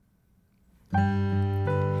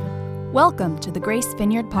Welcome to the Grace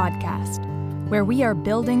Vineyard Podcast, where we are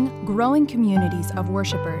building growing communities of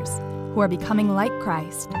worshipers who are becoming like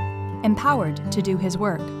Christ, empowered to do His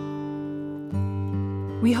work.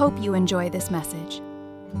 We hope you enjoy this message.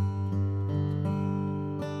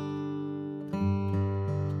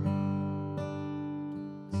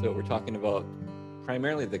 So we're talking about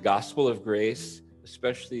primarily the gospel of grace,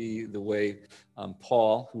 especially the way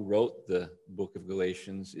Paul, who wrote the book of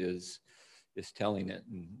Galatians, is telling it,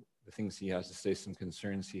 and the things he has to say, some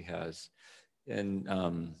concerns he has.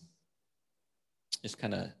 And just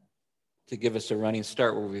kind of to give us a running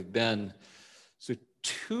start where we've been. So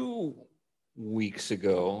 2 weeks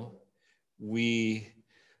ago, we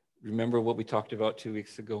remember what we talked about 2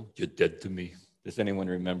 weeks ago? You're dead to me. Does anyone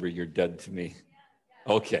remember you're dead to me?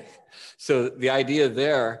 Okay. So the idea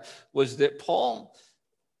there was that Paul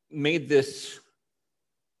made this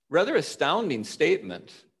rather astounding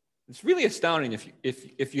statement. It's really astounding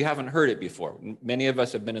if you haven't heard it before. Many of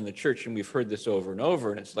us have been in the church and we've heard this over and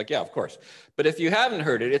over, and it's like, yeah, of course. But if you haven't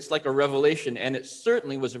heard it, it's like a revelation, and it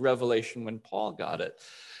certainly was a revelation when Paul got it,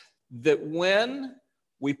 that when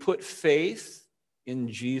we put faith in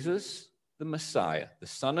Jesus, the Messiah, the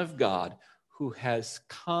Son of God, who has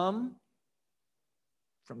come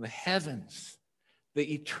from the heavens,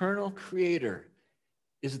 the eternal Creator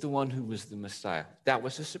is the one who was the Messiah. That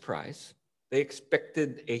was a surprise. They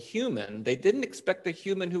expected a human. They didn't expect a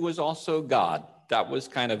human who was also God. That was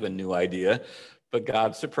kind of a new idea. But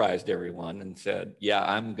God surprised everyone and said, yeah,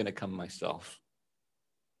 I'm going to come myself.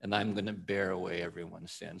 And I'm going to bear away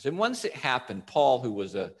everyone's sins. And once it happened, Paul, who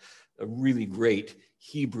was a really great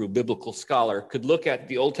Hebrew biblical scholar, could look at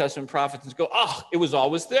the Old Testament prophets and go, oh, it was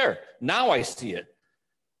always there. Now I see it.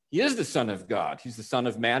 He is the Son of God. He's the Son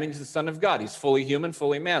of Man, and he's the Son of God. He's fully human,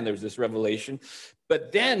 fully man. There's this revelation.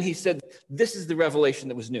 But then he said, this is the revelation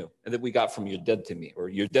that was new and that we got from You're Dead to Me, or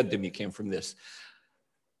You're Dead to Me came from this.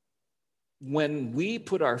 When we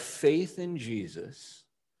put our faith in Jesus,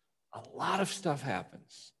 a lot of stuff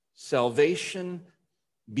happens. Salvation,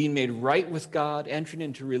 being made right with God, entering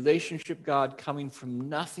into relationship with God, coming from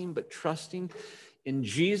nothing but trusting in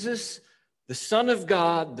Jesus, the Son of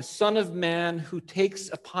God, the Son of Man, who takes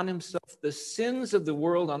upon himself the sins of the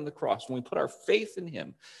world on the cross. When we put our faith in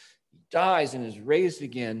him, he dies and is raised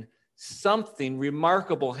again, something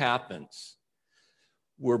remarkable happens.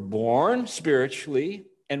 We're born spiritually,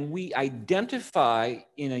 and we identify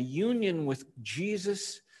in a union with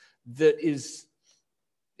Jesus that is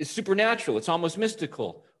supernatural. It's almost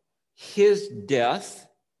mystical. His death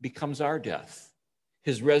becomes our death.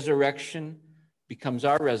 His resurrection becomes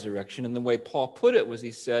our resurrection. And the way Paul put it was,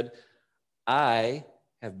 he said, I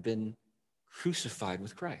have been crucified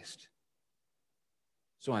with Christ.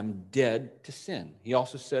 So I'm dead to sin. He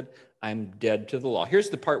also said, I'm dead to the law. Here's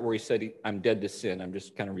the part where he said, I'm dead to sin. I'm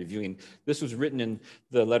just kind of reviewing. This was written in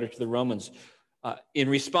the letter to the Romans in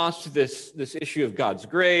response to this issue of God's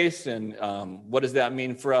grace and what does that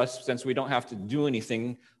mean for us since we don't have to do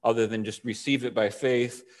anything other than just receive it by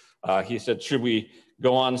faith. He said, should we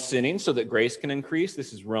go on sinning so that grace can increase?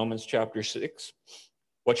 This is Romans chapter 6.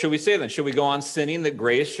 What should we say then? Should we go on sinning that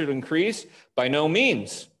grace should increase? By no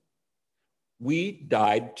means. We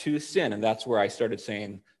died to sin. And that's where I started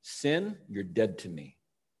saying, sin, you're dead to me.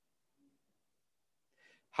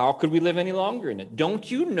 How could we live any longer in it? Don't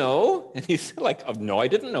you know? And he said, oh, no, I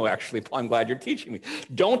didn't know, actually, Paul. I'm glad you're teaching me.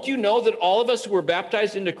 Don't you know that all of us who were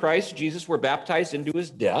baptized into Christ Jesus were baptized into his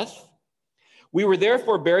death? We were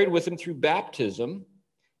therefore buried with him through baptism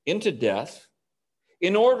into death,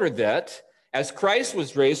 in order that, as Christ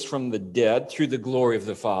was raised from the dead through the glory of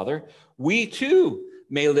the Father, we too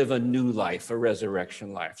may live a new life, a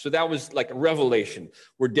resurrection life. So that was like a revelation.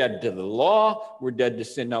 We're dead to the law. We're dead to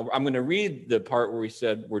sin. Now, I'm going to read the part where he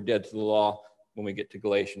said we're dead to the law. When we get to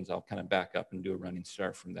Galatians, I'll kind of back up and do a running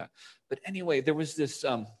start from that. But anyway, there was this,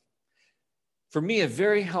 for me, a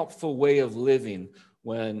very helpful way of living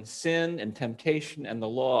when sin and temptation and the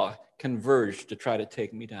law converged to try to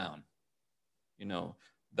take me down. You know,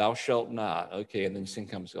 thou shalt not. Okay, and then sin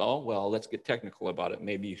comes, oh, well, let's get technical about it.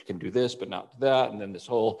 Maybe you can do this, but not that. And then this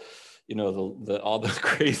whole, you know, all the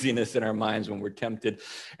craziness in our minds when we're tempted.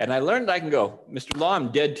 And I learned I can go, Mr. Law,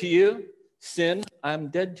 I'm dead to you. Sin, I'm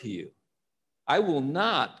dead to you. I will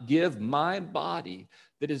not give my body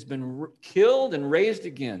that has been killed and raised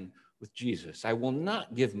again with Jesus. I will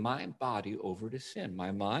not give my body over to sin. My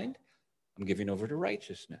mind, I'm giving over to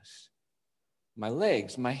righteousness. My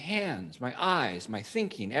legs, my hands, my eyes, my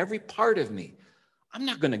thinking, every part of me, I'm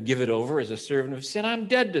not going to give it over as a servant of sin. I'm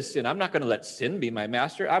dead to sin. I'm not going to let sin be my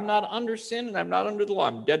master. I'm not under sin and I'm not under the law.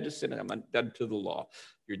 I'm dead to sin and I'm dead to the law.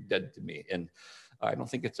 You're dead to me. And I don't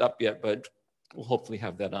think it's up yet, but We'll hopefully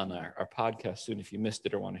have that on our podcast soon if you missed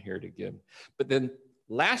it or want to hear it again. But then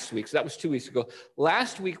last week, so that was 2 weeks ago,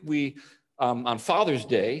 last week we, on Father's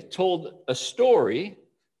Day, told a story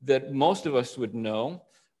that most of us would know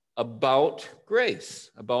about grace,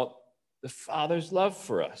 about the Father's love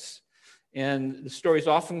for us. And the story is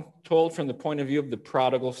often told from the point of view of the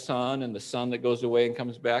prodigal son and the son that goes away and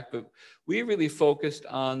comes back, but we really focused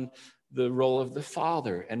on the role of the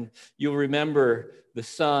Father. And you'll remember the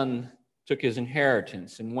son took his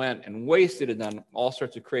inheritance and went and wasted it on all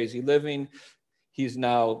sorts of crazy living. He's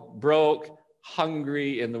now broke,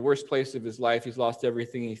 hungry, in the worst place of his life. He's lost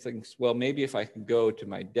everything. He thinks, well, maybe if I can go to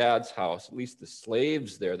my dad's house, at least the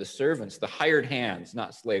slaves there, the servants, the hired hands,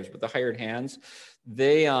 not slaves, but the hired hands,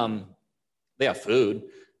 they have food.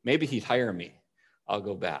 Maybe he'd hire me. I'll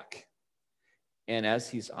go back. And as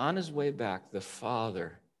he's on his way back, the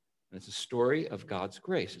Father, and it's a story of God's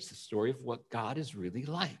grace. It's the story of what God is really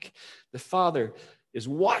like. The Father is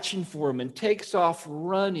watching for him and takes off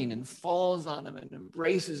running and falls on him and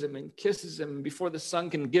embraces him and kisses him. And before the son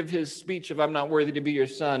can give his speech of, I'm not worthy to be your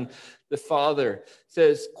son, the Father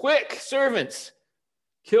says, quick, servants,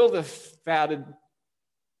 kill the fatted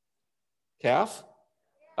calf.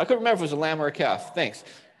 I couldn't remember if it was a lamb or a calf. Thanks.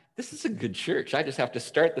 This is a good church. I just have to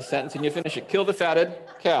start the sentence and you finish it. Kill the fatted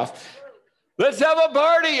calf. Let's have a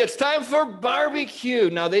party. It's time for barbecue.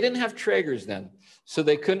 Now, they didn't have Traegers then, so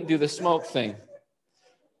they couldn't do the smoke thing.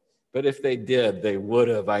 But if they did, they would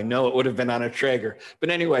have. I know it would have been on a Traeger. But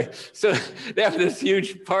anyway, so they have this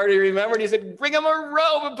huge party, remember? And he said, bring him a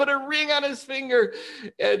robe and put a ring on his finger.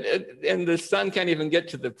 And the son can't even get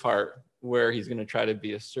to the part where he's going to try to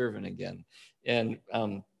be a servant again. And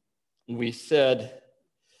we said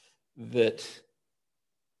that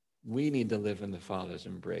we need to live in the Father's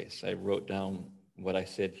embrace. I wrote down what I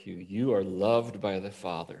said to you. You are loved by the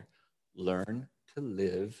Father. Learn to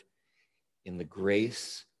live in the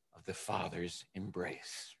grace of the Father's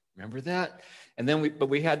embrace. Remember that? And then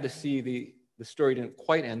we had to see the story didn't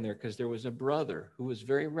quite end there because there was a brother who was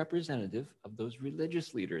very representative of those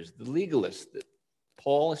religious leaders, the legalists that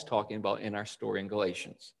Paul is talking about in our story in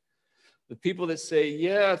Galatians. The people that say,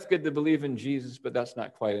 yeah, it's good to believe in Jesus, but that's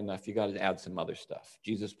not quite enough. You got to add some other stuff.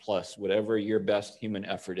 Jesus plus whatever your best human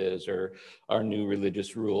effort is, or our new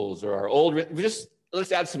religious rules, or our old, just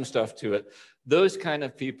let's add some stuff to it. Those kind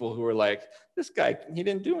of people who are like, this guy, he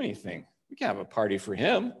didn't do anything. We can't have a party for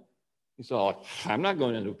him. He's all, I'm not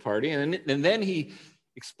going into a party. And then he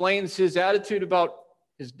explains his attitude about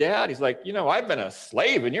his dad. He's like, I've been a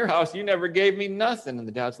slave in your house. You never gave me nothing. And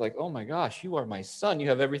the dad's like, oh my gosh, you are my son. You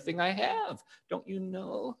have everything I have. Don't you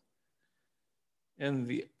know? And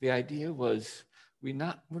the idea was we're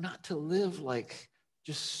not to live like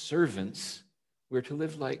just servants. We're to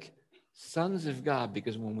live like sons of God,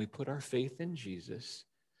 because when we put our faith in Jesus,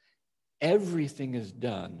 everything is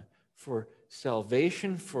done for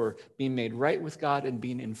salvation, for being made right with God and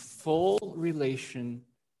being in full relationship.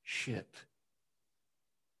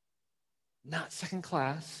 Not second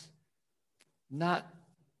class, not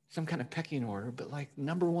some kind of pecking order, but like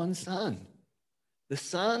number one son. The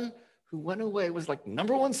son who went away was like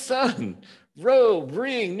number one son. Robe,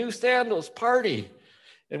 ring, new sandals, party.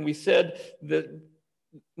 And we said that,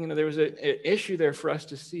 there was an issue there for us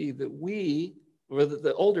to see that we, or that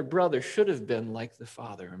the older brother should have been like the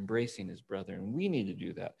father, embracing his brother, and we need to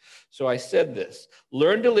do that. So I said this: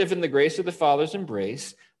 learn to live in the grace of the Father's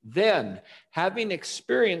embrace, then, having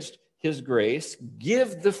experienced his grace,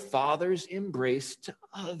 give the Father's embrace to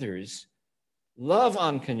others. Love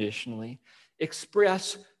unconditionally.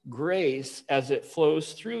 Express grace as it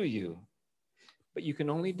flows through you. But you can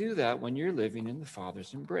only do that when you're living in the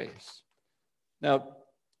Father's embrace. Now,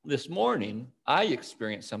 this morning, I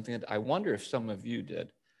experienced something that I wonder if some of you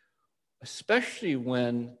did, especially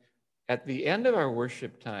when at the end of our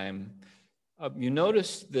worship time, you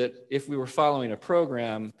noticed that if we were following a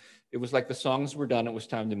program, it was like the songs were done, it was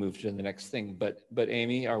time to move to the next thing. But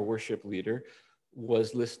Amy, our worship leader,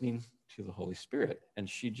 was listening to the Holy Spirit, and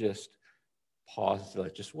she just paused,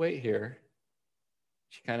 like, just wait here.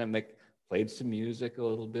 She kind of played some music a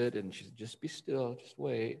little bit, and she said, just be still, just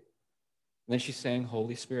wait. And then she sang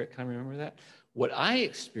Holy Spirit. Kind of remember that? What I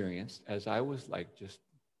experienced as I was like just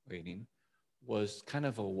waiting was kind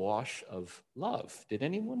of a wash of love. Did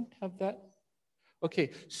anyone have that? Okay,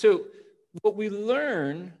 so what we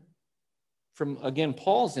learn from, again,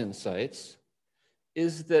 Paul's insights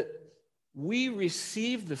is that we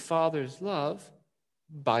receive the Father's love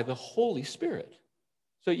by the Holy Spirit.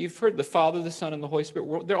 So you've heard the Father, the Son, and the Holy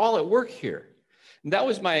Spirit. They're all at work here. And that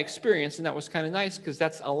was my experience, and that was kind of nice because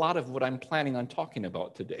that's a lot of what I'm planning on talking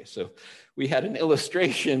about today. So we had an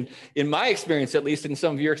illustration, in my experience at least, in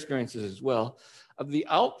some of your experiences as well, of the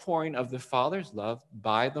outpouring of the Father's love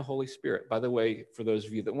by the Holy Spirit. By the way, for those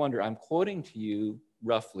of you that wonder, I'm quoting to you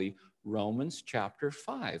roughly Romans chapter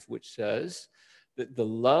 5, which says that the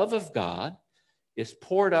love of God is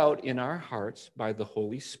poured out in our hearts by the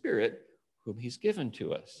Holy Spirit, whom he's given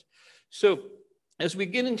to us. So as we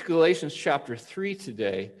get into Galatians chapter 3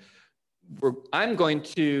 today, I'm going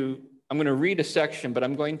to read a section, but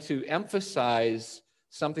I'm going to emphasize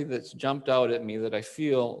something that's jumped out at me that I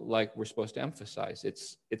feel like we're supposed to emphasize.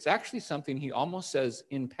 It's actually something he almost says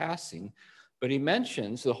in passing, but he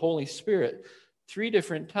mentions the Holy Spirit 3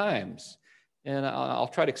 different times. And I'll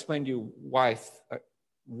try to explain to you why,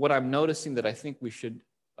 what I'm noticing that I think we should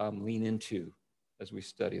lean into as we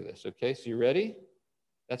study this. Okay, so you ready?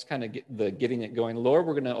 That's kind of getting it going. Lord,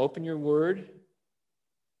 we're going to open your word.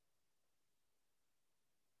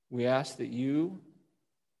 We ask that you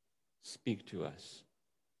speak to us.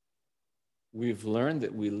 We've learned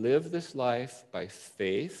that we live this life by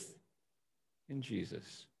faith in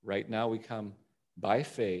Jesus. Right now we come by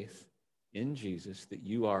faith in Jesus, that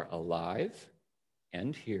you are alive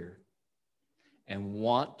and here and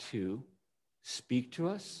want to speak to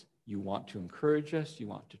us. You want to encourage us. You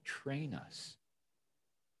want to train us.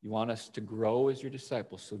 You want us to grow as your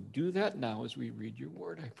disciples. So do that now as we read your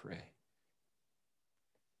word, I pray.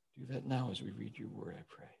 Do that now as we read your word, I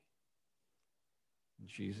pray. In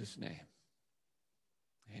Jesus' name,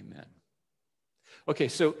 amen. Okay,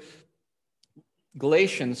 so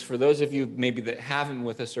Galatians, for those of you maybe that haven't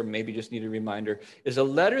with us or maybe just need a reminder, is a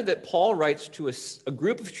letter that Paul writes to a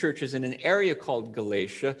group of churches in an area called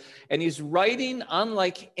Galatia, and he's writing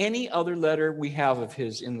unlike any other letter we have of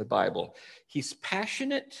his in the Bible. He's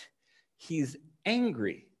passionate, he's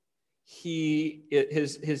angry.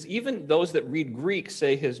 Even those that read Greek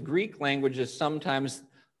say his Greek language is sometimes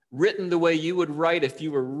written the way you would write if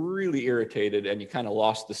you were really irritated and you kind of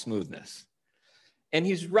lost the smoothness. And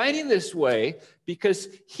he's writing this way because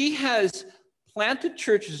he has planted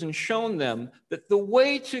churches and shown them that the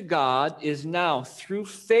way to God is now through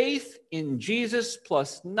faith in Jesus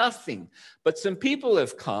plus nothing. But some people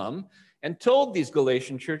have come and told these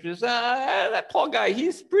Galatian churches, that Paul guy,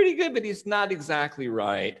 he's pretty good, but he's not exactly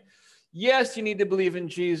right. Yes, you need to believe in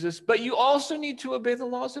Jesus, but you also need to obey the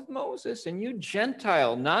laws of Moses. And you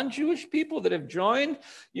Gentile, non-Jewish people that have joined,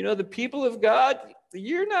 the people of God,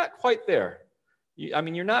 you're not quite there.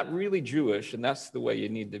 You're not really Jewish, and that's the way you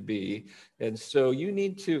need to be. And so you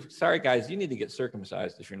need to, sorry guys, you need to get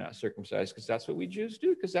circumcised if you're not circumcised, because that's what we Jews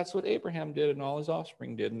do, because that's what Abraham did and all his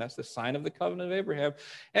offspring did, and that's the sign of the covenant of Abraham.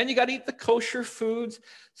 And you got to eat the kosher foods.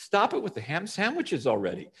 Stop it with the ham sandwiches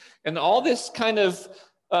already. And all this kind of,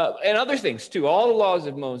 and other things too, all the laws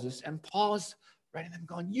of Moses. And Paul is writing them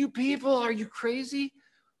going, you people, are you crazy?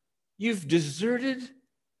 You've deserted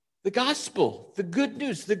the gospel, the good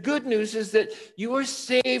news. The good news is that you are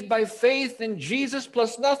saved by faith in Jesus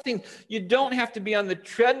plus nothing. You don't have to be on the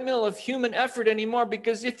treadmill of human effort anymore,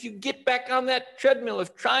 because if you get back on that treadmill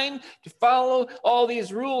of trying to follow all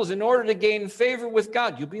these rules in order to gain favor with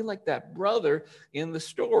God, you'll be like that brother in the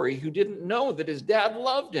story who didn't know that his dad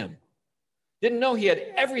loved him. Didn't know he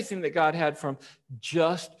had everything that God had for him,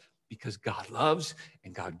 just because God loves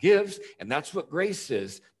and God gives, and that's what grace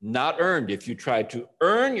is, not earned. If you try to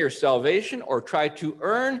earn your salvation or try to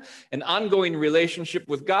earn an ongoing relationship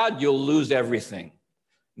with God, you'll lose everything.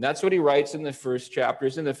 And that's what he writes in the first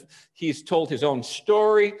chapters. He's told his own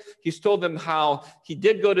story. He's told them how he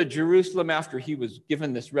did go to Jerusalem after he was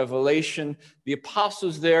given this revelation. The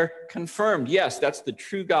apostles there confirmed, yes, that's the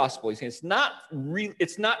true gospel. He's saying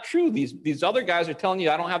it's not true. These other guys are telling you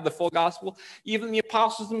I don't have the full gospel. Even the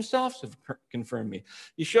apostles themselves have confirmed me.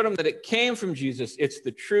 He showed them that it came from Jesus. It's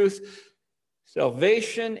the truth.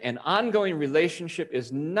 Salvation and ongoing relationship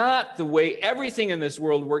is not the way everything in this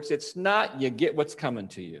world works. It's not you get what's coming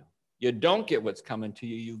to you. You don't get what's coming to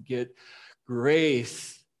you. You get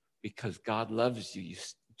grace because God loves you. You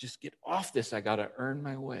just get off this. I got to earn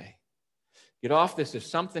my way. Get off this. If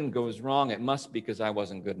something goes wrong, it must be because I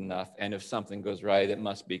wasn't good enough. And if something goes right, it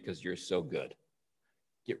must be because you're so good.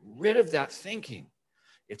 Get rid of that thinking.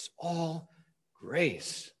 It's all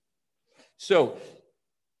grace. So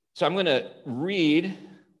I'm going to read.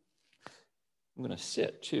 I'm going to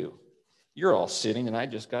sit too. You're all sitting and I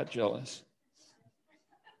just got jealous.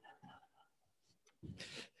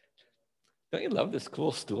 Don't you love this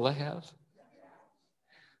cool stool I have?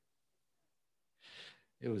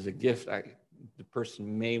 It was a gift. The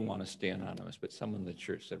person may want to stay anonymous, but someone in the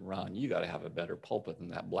church said, Ron, you got to have a better pulpit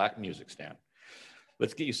than that black music stand.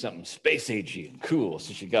 let's get you something space agey and cool.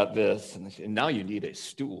 So she got this, and now you need a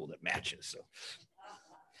stool that matches. So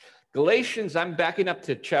Galatians, I'm backing up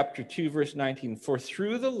to chapter 2, verse 19. For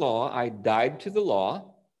through the law I died to the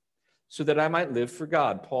law so that I might live for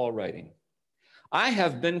God, Paul writing. I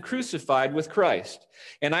have been crucified with Christ,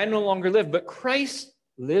 and I no longer live, but Christ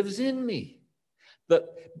lives in me.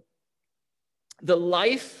 The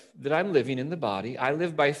life that I'm living in the body, I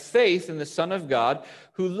live by faith in the Son of God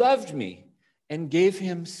who loved me and gave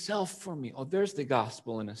himself for me. Oh, there's the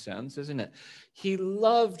gospel in a sense, isn't it? He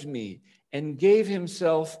loved me and gave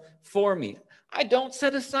himself for me. I don't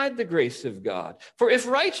set aside the grace of God. For if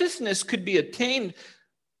righteousness could be attained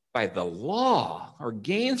by the law or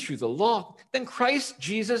gained through the law, then Christ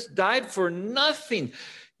Jesus died for nothing.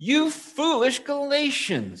 You foolish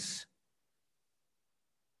Galatians.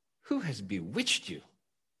 Who has bewitched you?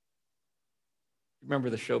 Remember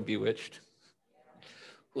the show Bewitched?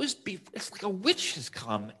 It's like a witch has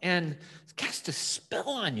come and cast a spell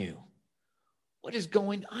on you. What is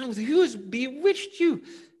going on with you? Who has bewitched you?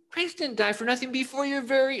 Christ didn't die for nothing before your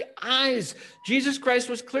very eyes. Jesus Christ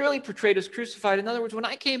was clearly portrayed as crucified. In other words, when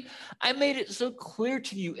I came, I made it so clear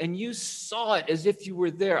to you, and you saw it as if you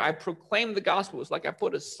were there. I proclaimed the gospel. It was like I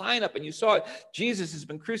put a sign up, and you saw it. Jesus has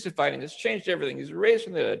been crucified, and it's changed everything. He's raised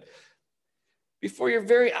from the dead. Before your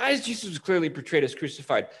very eyes, Jesus was clearly portrayed as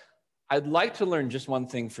crucified. I'd like to learn just one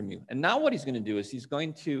thing from you. And now what he's going to do is he's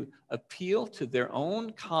going to appeal to their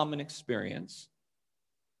own common experience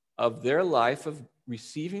of their life of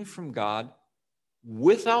receiving from God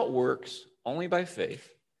without works, only by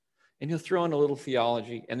faith. And he'll throw in a little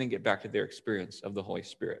theology and then get back to their experience of the Holy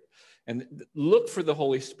Spirit. And look for the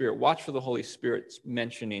Holy Spirit. Watch for the Holy Spirit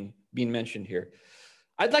being mentioned here.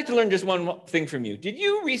 I'd like to learn just one thing from you. Did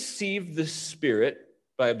you receive the Spirit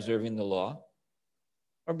by observing the law?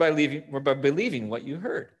 Or by believing what you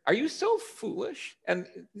heard? Are you so foolish? And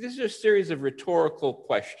these are a series of rhetorical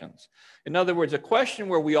questions. In other words, a question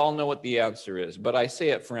where we all know what the answer is, but I say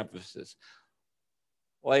it for emphasis.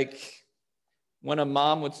 Like when a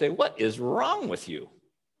mom would say, "What is wrong with you?"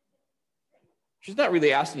 She's not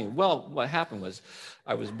really asking you, "Well, what happened was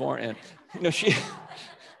I was born," and she,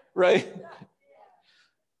 right?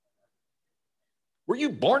 "Were you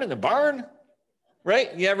born in the barn?"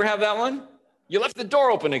 Right? You ever have that one? You left the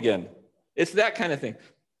door open again. It's that kind of thing.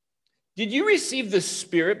 Did you receive the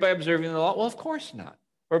Spirit by observing the law? Well, of course not.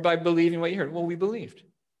 Or by believing what you heard? Well, we believed.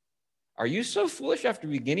 Are you so foolish after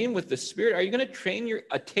beginning with the Spirit? Are you going to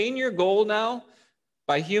attain your goal now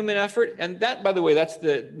by human effort? And that, by the way, that's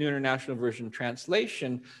the New International Version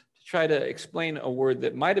translation to try to explain a word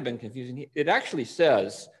that might have been confusing. It actually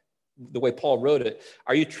says, the way Paul wrote it,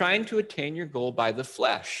 are you trying to attain your goal by the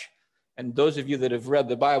flesh? And those of you that have read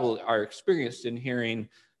the Bible are experienced in hearing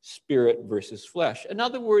spirit versus flesh. In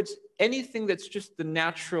other words, anything that's just the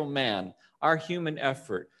natural man, our human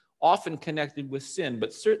effort, often connected with sin,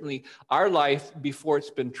 but certainly our life before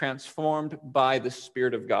it's been transformed by the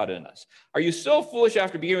Spirit of God in us. Are you so foolish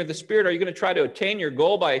after beginning with the Spirit? Are you going to try to attain your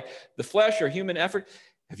goal by the flesh or human effort?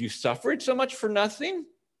 Have you suffered so much for nothing?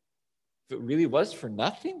 If it really was for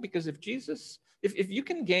nothing? Because if you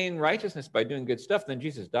can gain righteousness by doing good stuff, then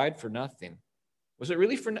Jesus died for nothing. Was it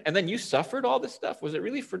really and then you suffered all this stuff? Was it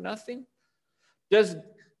really for nothing?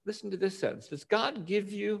 Listen to this sentence. Does God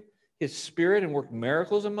give you his Spirit and work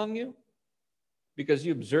miracles among you because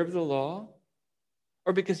you observe the law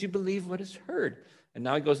or because you believe what is heard? And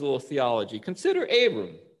now he goes a little theology. Consider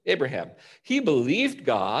Abraham. He believed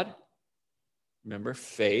God. Remember,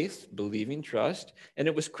 faith, believing, trust, and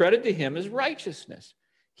it was credited to him as righteousness.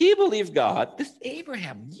 He believed God. This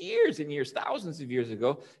Abraham, years and years, thousands of years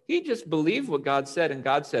ago, he just believed what God said, and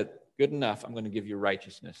God said, good enough, I'm going to give you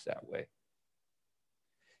righteousness that way.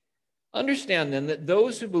 Understand then that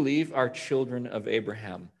those who believe are children of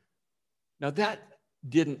Abraham. Now that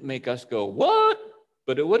didn't make us go, what?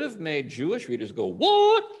 But it would have made Jewish readers go,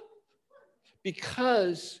 what?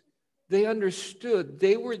 Because they understood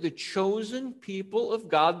they were the chosen people of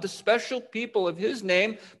God, the special people of his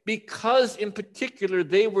name, because in particular,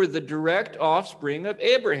 they were the direct offspring of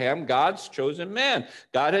Abraham, God's chosen man.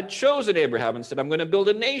 God had chosen Abraham and said, I'm going to build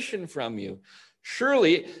a nation from you.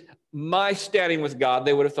 Surely my standing with God,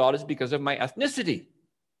 they would have thought, is because of my ethnicity.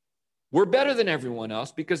 We're better than everyone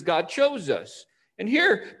else because God chose us. And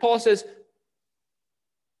here Paul says,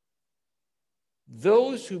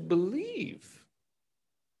 those who believe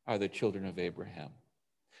are the children of Abraham.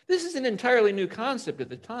 This is an entirely new concept at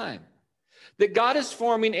the time. That God is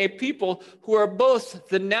forming a people who are both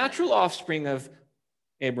the natural offspring of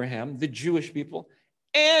Abraham, the Jewish people,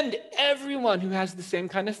 and everyone who has the same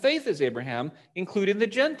kind of faith as Abraham, including the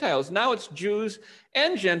Gentiles. Now it's Jews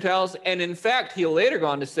and Gentiles. And in fact, he'll later go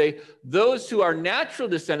on to say, those who are natural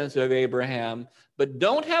descendants of Abraham, but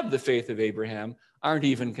don't have the faith of Abraham, aren't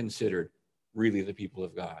even considered really the people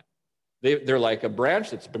of God. They're like a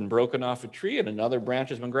branch that's been broken off a tree and another branch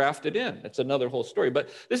has been grafted in. That's another whole story.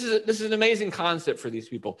 But this is an amazing concept for these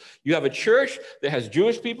people. You have a church that has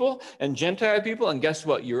Jewish people and Gentile people, and guess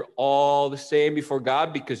what? You're all the same before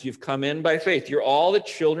God because you've come in by faith. You're all the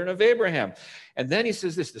children of Abraham. And then he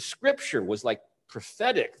says this, the scripture was like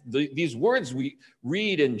prophetic. These words we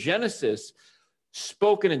read in Genesis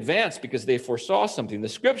spoke in advance because they foresaw something. The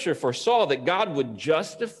scripture foresaw that God would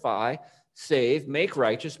justify, save, make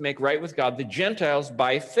righteous, make right with God, the Gentiles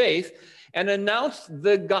by faith, and announced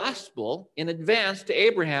the gospel in advance to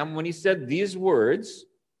Abraham when he said these words.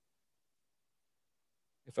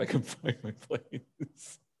 If I can find my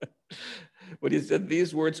place. When he said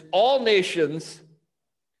these words, all nations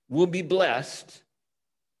will be blessed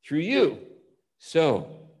through you. So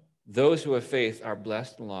those who have faith are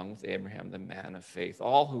blessed along with Abraham, the man of faith.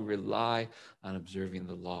 All who rely on observing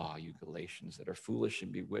the law, you Galatians, that are foolish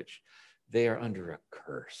and bewitched, they are under a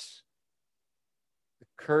curse. The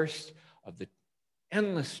curse of the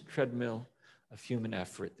endless treadmill of human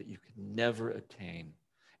effort that you can never attain,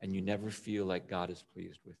 and you never feel like God is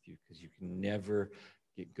pleased with you because you can never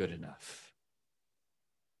get good enough.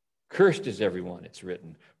 Cursed is everyone, it's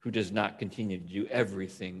written, who does not continue to do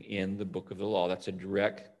everything in the book of the law. That's a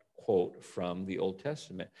direct quote from the Old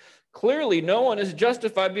Testament. Clearly, no one is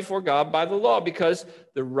justified before God by the law because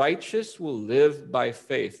the righteous will live by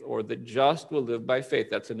faith, or the just will live by faith.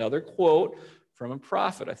 That's another quote from a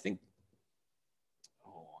prophet. I think,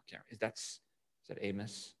 is that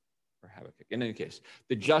Amos or Habakkuk? In any case,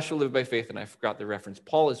 the just shall live by faith, and I forgot the reference.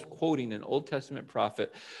 Paul is quoting an Old Testament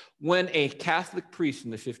prophet when a Catholic priest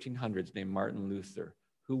in the 1500s named Martin Luther,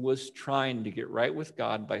 who was trying to get right with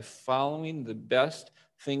God by following the best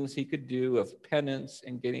things he could do of penance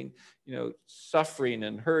and getting, suffering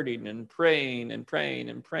and hurting and praying and praying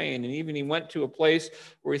and praying. And even he went to a place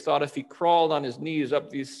where he thought if he crawled on his knees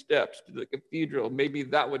up these steps to the cathedral, maybe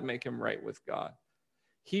that would make him right with God.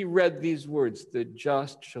 He read these words, the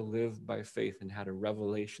just shall live by faith, and had a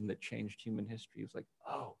revelation that changed human history. He was like,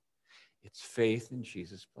 oh, it's faith in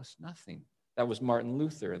Jesus plus nothing. That was Martin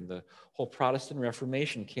Luther, and the whole Protestant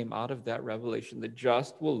Reformation came out of that revelation. The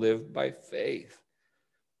just will live by faith.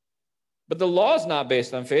 But the law is not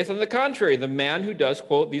based on faith. On the contrary, the man who does,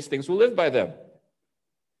 quote, these things will live by them.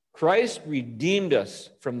 Christ redeemed us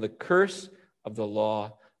from the curse of the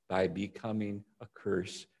law by becoming a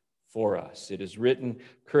curse for us. It is written,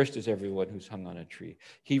 cursed is everyone who's hung on a tree.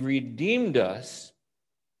 He redeemed us.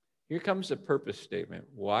 Here comes the purpose statement.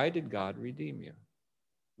 Why did God redeem you?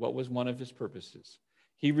 What was one of his purposes?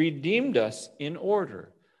 He redeemed us in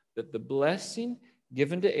order that the blessing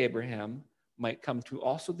given to Abraham might come to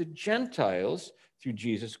also the Gentiles through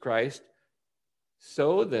Jesus Christ,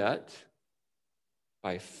 so that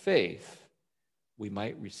by faith we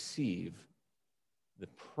might receive the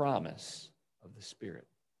promise of the Spirit.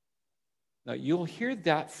 Now, you'll hear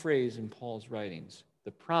that phrase in Paul's writings,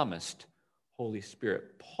 the promised Holy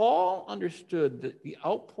Spirit. Paul understood that the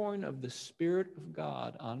outpouring of the Spirit of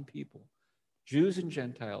God on people, Jews and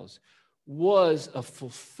Gentiles, was a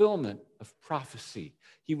fulfillment of prophecy.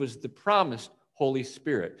 He was the promised Holy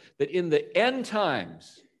Spirit, that in the end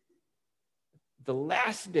times, the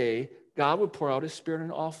last day, God would pour out his Spirit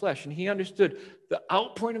on all flesh. And he understood the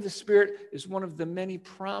outpouring of the Spirit is one of the many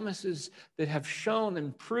promises that have shown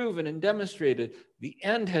and proven and demonstrated the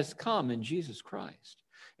end has come in Jesus Christ.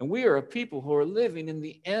 And we are a people who are living in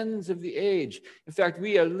the ends of the age. In fact,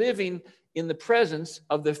 we are living in the presence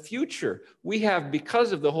of the future. We have,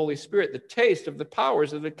 because of the Holy Spirit, the taste of the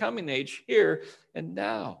powers of the coming age here and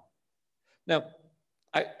now. Now,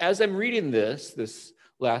 as I'm reading this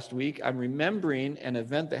last week, I'm remembering an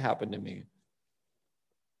event that happened to me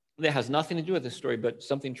that has nothing to do with this story, but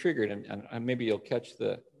something triggered, and maybe you'll catch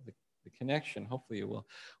the connection. Hopefully you will.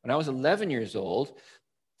 When I was 11 years old,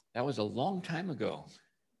 that was a long time ago,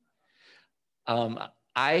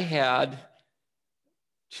 I had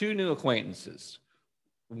two new acquaintances.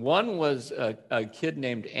 One was a kid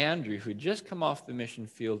named Andrew who had just come off the mission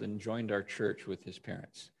field and joined our church with his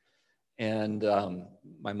parents. And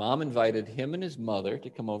my mom invited him and his mother to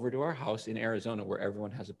come over to our house in Arizona, where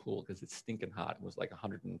everyone has a pool because it's stinking hot. It was like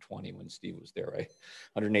 120 when Steve was there, right?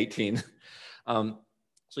 118.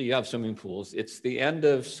 So you have swimming pools. It's the end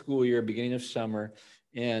of school year, beginning of summer.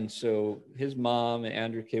 And so his mom and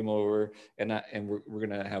Andrew came over, and we're going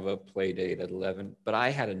to have a play date at 11. But I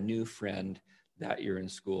had a new friend that year in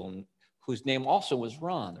school whose name also was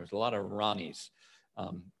Ron. There's a lot of Ronnies.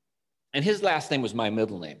 And his last name was my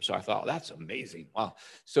middle name. So I thought, that's amazing. Wow.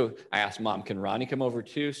 So I asked Mom, can Ronnie come over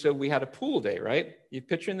too? So we had a pool day, right? You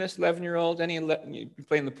picturing this 11-year-old, you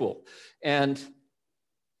play in the pool. And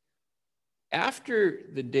after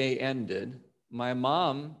the day ended, my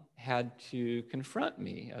mom had to confront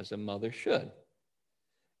me as a mother should.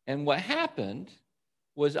 And what happened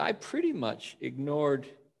was I pretty much ignored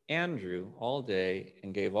Andrew all day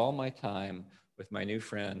and gave all my time with my new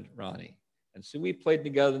friend, Ronnie. And so we played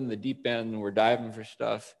together in the deep end and we're diving for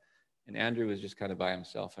stuff. And Andrew was just kind of by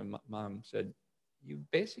himself. And Mom said, you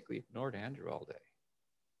basically ignored Andrew all day.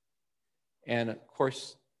 And of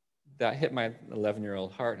course, that hit my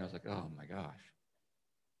 11-year-old heart. And I was like, oh my gosh,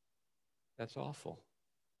 that's awful.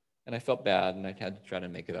 And I felt bad and I had to try to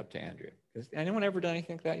make it up to Andrew. Has anyone ever done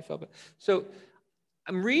anything like that? You felt bad? So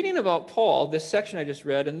I'm reading about Paul, this section I just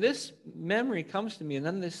read, and this memory comes to me, and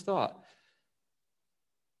then this thought.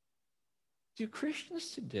 Do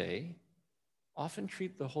Christians today often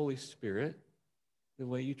treat the Holy Spirit the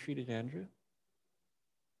way you treated Andrew?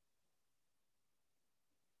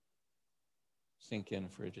 Sink in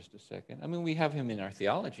for just a second. I mean, we have him in our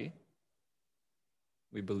theology.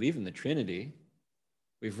 We believe in the Trinity.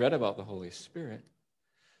 We've read about the Holy Spirit.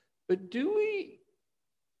 But do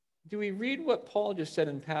we read what Paul just said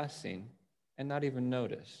in passing and not even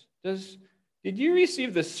notice? Did you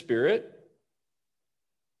receive the Spirit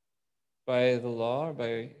by the law or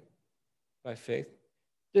by faith?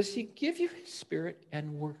 Does he give you his Spirit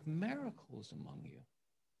and work miracles among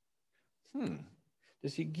you?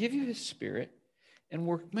 Does he give you his Spirit and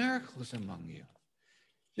work miracles among you?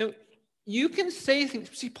 Now, you can say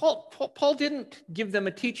things. See, Paul didn't give them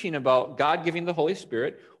a teaching about God giving the Holy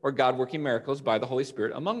Spirit or God working miracles by the Holy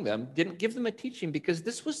Spirit among them. Didn't give them a teaching because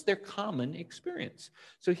this was their common experience.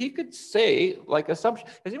 So he could say, like assumption.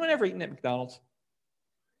 Has anyone ever eaten at McDonald's?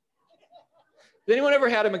 Has anyone ever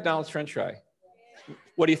had a McDonald's French fry?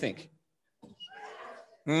 What do you think?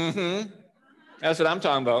 That's what I'm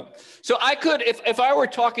talking about. So I could, if I were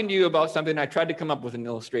talking to you about something, I tried to come up with an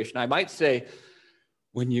illustration, I might say,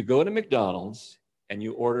 when you go to McDonald's and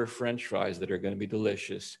you order French fries that are going to be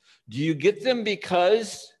delicious, do you get them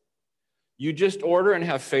because you just order and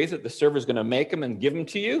have faith that the server is going to make them and give them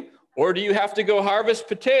to you? Or do you have to go harvest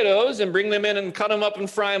potatoes and bring them in and cut them up and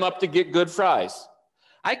fry them up to get good fries?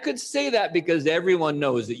 I could say that because everyone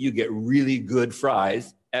knows that you get really good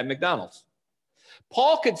fries at McDonald's.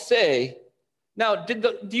 Paul could say, now,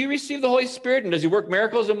 do you receive the Holy Spirit and does he work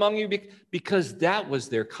miracles among you? Because that was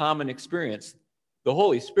their common experience. The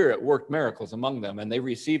Holy Spirit worked miracles among them and they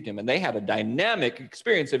received him and they had a dynamic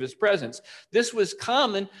experience of his presence. This was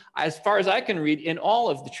common, as far as I can read, in all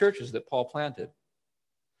of the churches that Paul planted.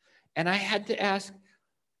 And I had to ask,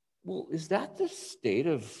 well, is that the state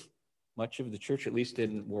of much of the church, at least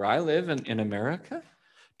in where I live in America?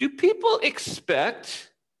 Do people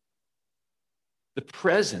expect the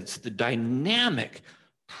presence, the dynamic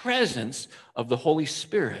presence of the Holy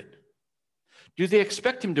Spirit? Do they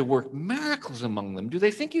expect him to work miracles among them? Do they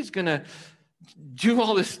think he's going to do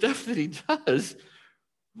all this stuff that he does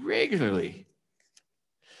regularly?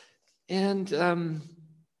 And I'm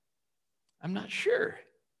not sure.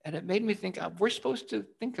 And it made me think, we're supposed to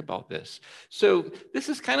think about this. So this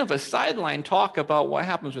is kind of a sideline talk about what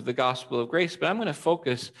happens with the gospel of grace, but I'm going to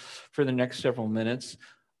focus for the next several minutes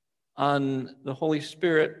on the Holy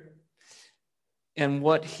Spirit and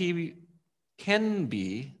what he can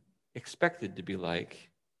be expected to be like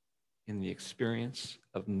in the experience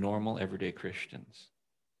of normal everyday Christians.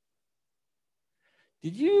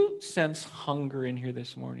 Did you sense hunger in here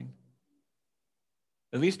this morning?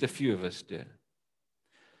 At least a few of us did.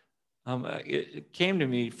 It came to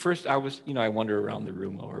me first. I wander around the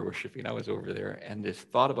room while we're worshiping. I was over there, and this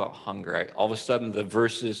thought about hunger. All of a sudden, the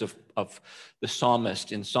verses of the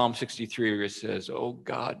psalmist in Psalm 63, where it says, "Oh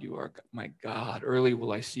God, you are my God. Early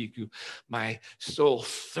will I seek you. My soul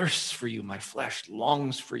thirsts for you. My flesh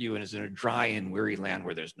longs for you, and is in a dry and weary land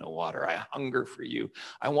where there's no water. I hunger for you.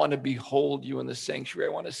 I want to behold you in the sanctuary.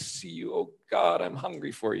 I want to see you. Oh God, I'm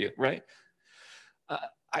hungry for you." Right?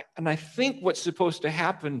 I think what's supposed to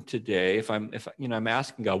happen today, if I'm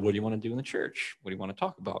asking God, what do you want to do in the church? What do you want to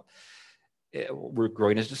talk about? We're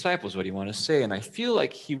growing as disciples. What do you want to say? And I feel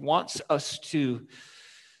like he wants us to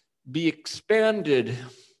be expanded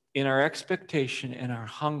in our expectation and our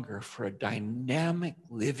hunger for a dynamic,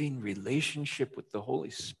 living relationship with the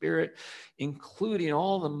Holy Spirit, including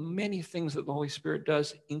all the many things that the Holy Spirit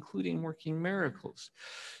does, including working miracles.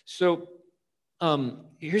 So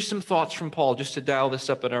here's some thoughts from Paul, just to dial this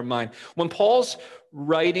up in our mind. When Paul's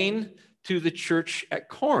writing to the church at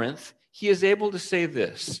Corinth, he is able to say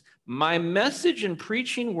this: My message and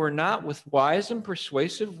preaching were not with wise and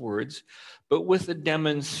persuasive words, but with a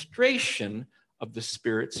demonstration of the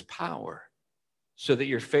Spirit's power, so that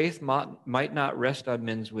your faith might not rest on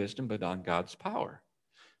men's wisdom, but on God's power.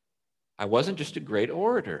 I wasn't just a great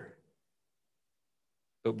orator,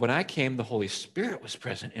 but when I came, the Holy Spirit was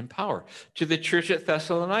present in power. To the church at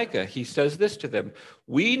Thessalonica, he says this to them: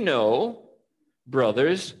 we know,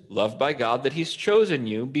 brothers, loved by God, that he's chosen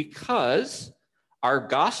you because our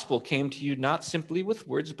gospel came to you not simply with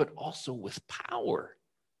words, but also with power,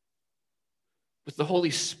 with the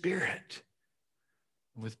Holy Spirit,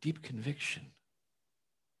 with deep conviction.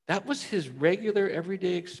 That was his regular,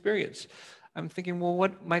 everyday experience. I'm thinking, well,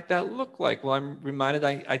 what might that look like? Well, I'm reminded,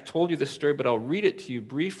 I told you this story, but I'll read it to you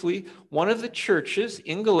briefly. One of the churches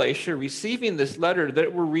in Galatia receiving this letter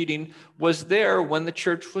that we're reading was there when the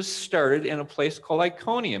church was started in a place called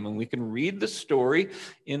Iconium. And we can read the story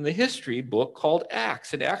in the history book called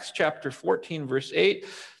Acts. In Acts chapter 14, verse 8,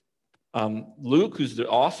 Luke, who's the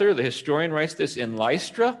author, the historian, writes this: in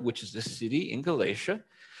Lystra, which is a city in Galatia,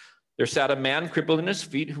 there sat a man crippled in his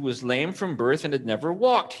feet who was lame from birth and had never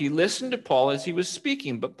walked. He listened to Paul as he was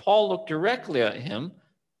speaking, but Paul looked directly at him,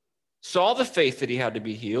 saw the faith that he had to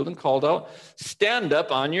be healed, and called out, "Stand up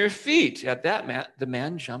on your feet." At that, the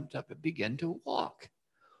man jumped up and began to walk.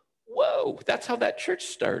 Whoa, that's how that church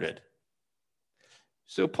started.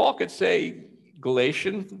 So Paul could say,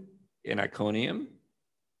 Galatian in Iconium,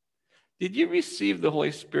 did you receive the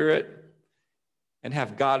Holy Spirit and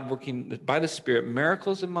have God working by the Spirit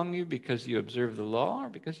miracles among you because you observed the law, or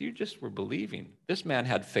because you just were believing? This man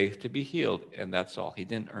had faith to be healed, and that's all. He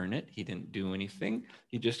didn't earn it. He didn't do anything.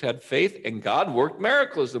 He just had faith, and God worked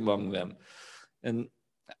miracles among them. And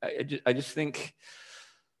I just think,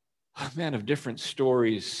 oh man, of different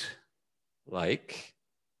stories like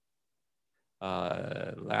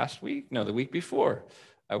the week before,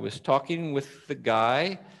 I was talking with the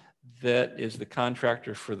guy that is the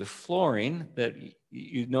contractor for the flooring. That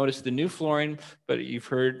you notice the new flooring, but you've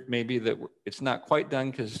heard maybe that it's not quite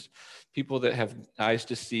done because people that have eyes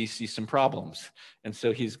to see some problems. And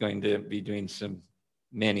so he's going to be doing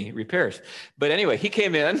many repairs. But anyway, he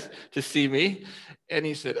came in to see me and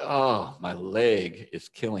he said, "Oh, my leg is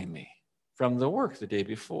killing me," from the work the day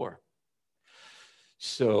before.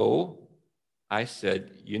 So I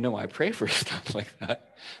said, I pray for stuff like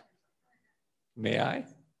that. May I?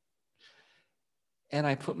 And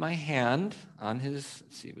I put my hand on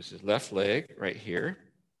it was his left leg right here.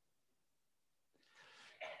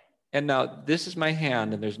 And now this is my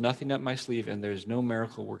hand, and there's nothing up my sleeve, and there's no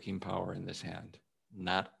miracle working power in this hand.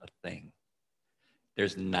 Not a thing.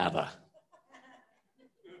 There's nada.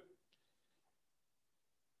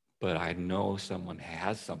 But I know someone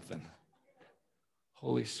has something.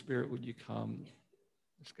 Holy Spirit, would you come?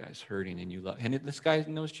 This guy's hurting, and you love, and this guy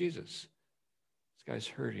knows Jesus. This guy's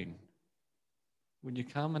hurting. Would you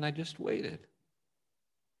come? And I just waited.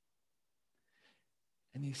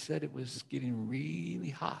 And he said it was getting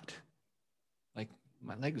really hot. Like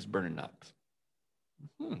my leg's burning up.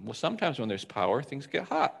 Well, sometimes when there's power, things get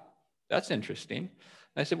hot. That's interesting.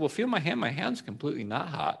 And I said, well, feel my hand. My hand's completely not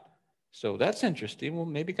hot. So that's interesting. Well,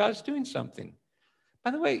 maybe God's doing something.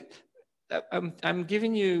 By the way, I'm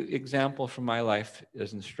giving you example from my life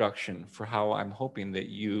as instruction for how I'm hoping that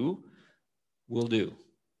you will do.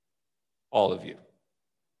 All of you.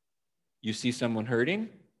 You see someone hurting,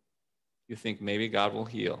 you think maybe God will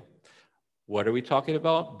heal. What are we talking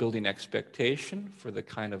about? Building expectation for the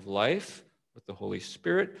kind of life with the Holy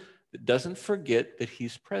Spirit that doesn't forget that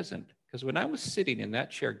he's present. Because when I was sitting in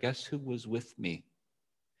that chair, guess who was with me?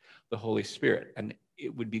 The Holy Spirit. And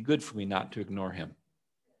it would be good for me not to ignore him.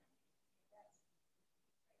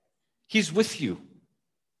 He's with you.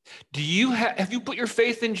 Have you put your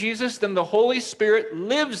faith in Jesus? Then the Holy Spirit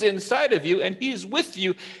lives inside of you, and he's with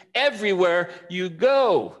you everywhere you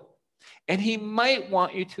go. And he might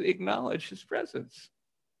want you to acknowledge his presence.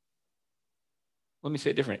 Let me say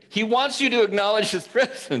it differently. He wants you to acknowledge his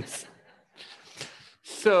presence.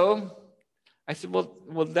 So I said,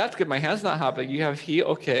 well, that's good. My hand's not hot, but you have heat.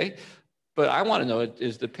 Okay. But I want to know,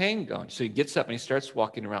 is the pain gone? So he gets up and he starts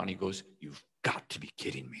walking around. He goes, "You've got to be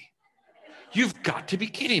kidding me. You've got to be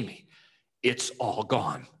kidding me. It's all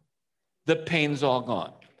gone. The pain's all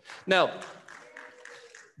gone." Now,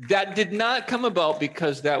 that did not come about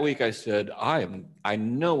because that week I said, I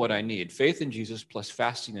know what I need. Faith in Jesus plus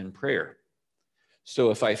fasting and prayer.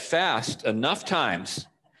 So if I fast enough times,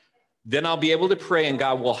 then I'll be able to pray and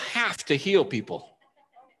God will have to heal people.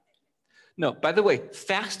 No, by the way,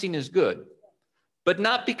 fasting is good. But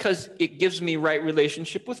not because it gives me right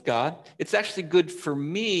relationship with God. It's actually good for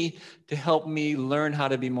me to help me learn how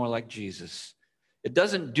to be more like Jesus. It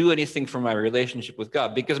doesn't do anything for my relationship with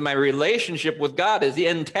God, because my relationship with God is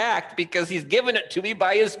intact because he's given it to me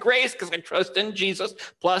by his grace, because I trust in Jesus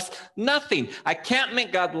plus nothing. I can't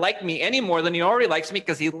make God like me any more than he already likes me,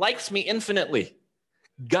 because he likes me infinitely.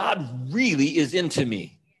 God really is into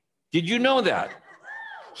me. Did you know that?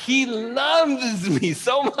 He loves me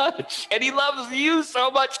so much, and he loves you so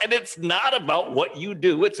much, and it's not about what you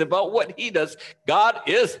do. It's about what he does. God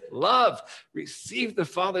is love. Receive the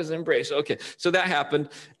Father's embrace. Okay, so that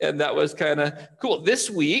happened, and that was kind of cool. This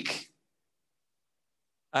week,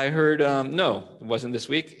 I heard, no, it wasn't this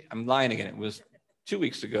week. I'm lying again. It was 2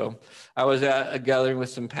 weeks ago. I was at a gathering with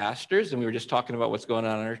some pastors, and we were just talking about what's going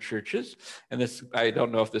on in our churches. And this, I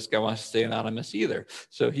don't know if this guy wants to stay anonymous either.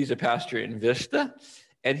 So he's a pastor in Vista.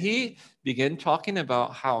 And he began talking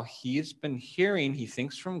about how he's been hearing, he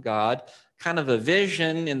thinks from God, kind of a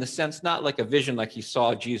vision, in the sense, not like a vision like he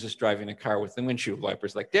saw Jesus driving a car with the windshield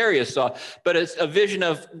wipers like Darius saw, but it's a vision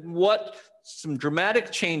of what some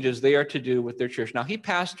dramatic changes they are to do with their church. Now, he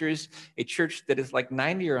pastors a church that is like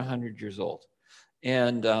 90 or 100 years old.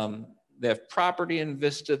 And they have property in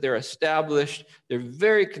Vista. They're established. They're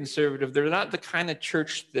very conservative. They're not the kind of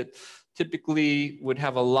church that typically would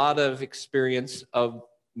have a lot of experience of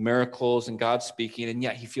miracles and God speaking, and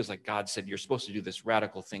yet he feels like God said, you're supposed to do this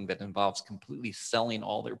radical thing that involves completely selling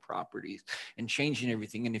all their properties and changing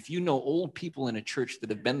everything. And if you know old people in a church that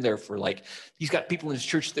have been there for he's got people in his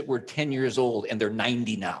church that were 10 years old and they're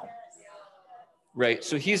 90 now, right?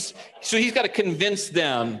 So he's got to convince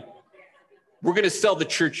them, we're going to sell the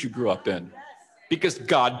church you grew up in because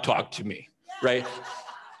God talked to me, right?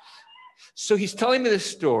 So he's telling me this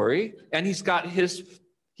story, and he's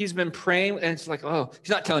been praying, and it's like, oh, he's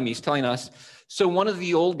not telling me, he's telling us. So one of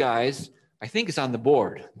the old guys, I think is on the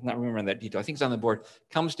board, I'm not remembering that detail, I think he's on the board,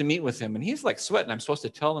 comes to meet with him, and he's like sweating. I'm supposed to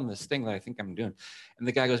tell him this thing that I think I'm doing. And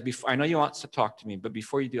the guy goes, I know you want to talk to me, but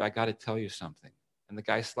before you do, I got to tell you something. And the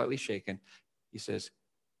guy's slightly shaken. He says,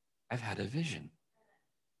 I've had a vision.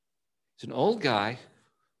 It's an old guy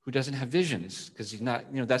who doesn't have visions, because he's not,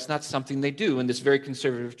 that's not something they do in this very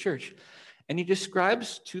conservative church. And he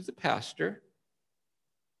describes to the pastor's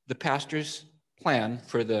plan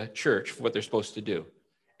for the church, for what they're supposed to do.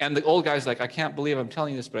 And the old guy's like, I can't believe I'm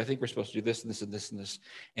telling you this, but I think we're supposed to do this and this and this and this.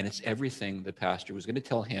 And it's everything the pastor was going to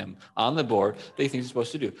tell him on the board that he thinks he's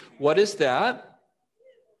supposed to do. What is that?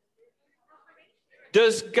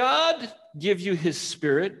 Does God give you his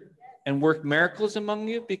spirit and work miracles among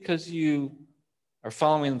you because you are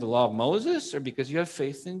following the law of Moses, or because you have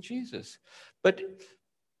faith in Jesus? But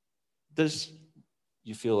does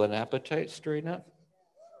you feel an appetite stirring up?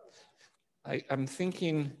 I'm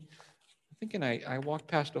thinking I walked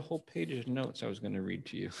past a whole page of notes I was going to read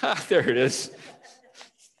to you. There it is.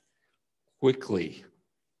 Quickly.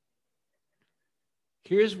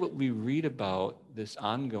 Here's what we read about this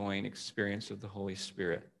ongoing experience of the Holy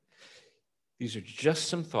Spirit. These are just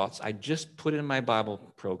some thoughts I just put in my Bible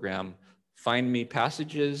program. Find me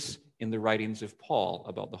passages in the writings of Paul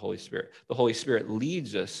about the Holy Spirit. The Holy Spirit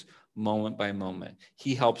leads us moment by moment.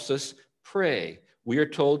 He helps us pray. We are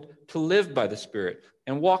told to live by the Spirit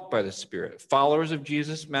and walk by the Spirit. Followers of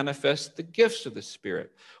Jesus manifest the gifts of the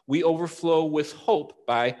Spirit. We overflow with hope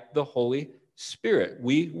by the Holy Spirit.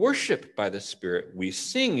 We worship by the Spirit. We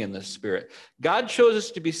sing in the Spirit. God chose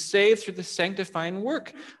us to be saved through the sanctifying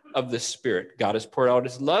work of the Spirit. God has poured out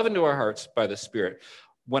his love into our hearts by the Spirit.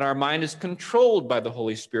 When our mind is controlled by the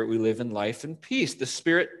Holy Spirit, we live in life and peace. The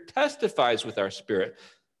Spirit testifies with our spirit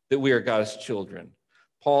that we are God's children.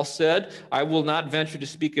 Paul said, I will not venture to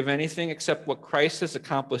speak of anything except what Christ has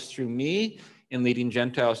accomplished through me in leading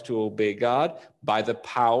Gentiles to obey God by the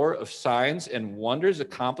power of signs and wonders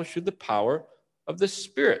accomplished through the power of the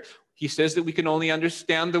Spirit. He says that we can only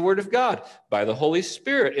understand the word of God by the Holy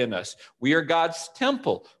Spirit in us. We are God's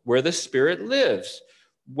temple where the Spirit lives.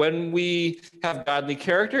 When we have godly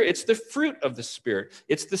character, it's the fruit of the Spirit.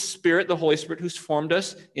 It's the Spirit, the Holy Spirit, who's formed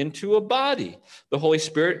us into a body. The Holy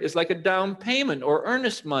Spirit is like a down payment or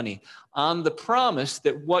earnest money on the promise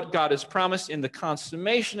that what God has promised in the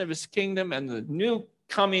consummation of his kingdom and the new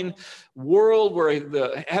coming world where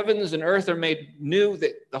the heavens and earth are made new,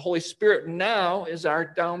 that the Holy Spirit now is our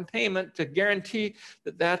down payment to guarantee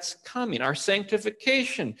that that's coming. Our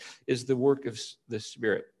sanctification is the work of the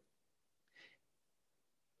Spirit.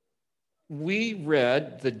 We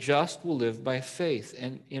read, the just will live by faith.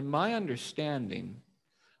 And in my understanding,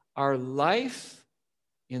 our life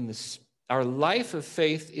of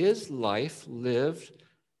faith is life lived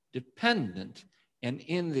dependent and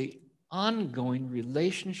in the ongoing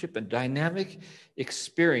relationship and dynamic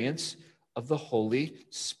experience of the Holy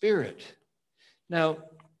Spirit. Now,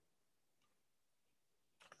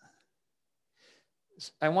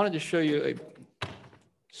 I wanted to show you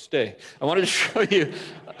I wanted to show you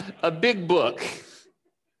a big book.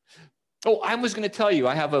 Oh, I was going to tell you,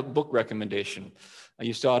 I have a book recommendation.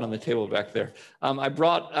 You saw it on the table back there.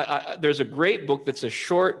 There's a great book that's a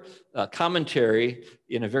short commentary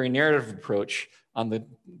in a very narrative approach on the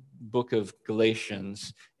book of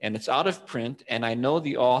Galatians, and it's out of print, and I know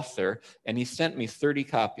the author, and he sent me 30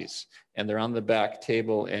 copies, and they're on the back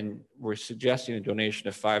table, and we're suggesting a donation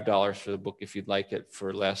of $5 for the book if you'd like it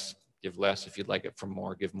for less. Give less. If you'd like it for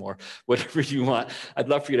more, give more. Whatever you want. I'd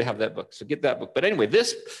love for you to have that book. So get that book. But anyway,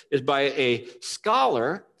 this is by a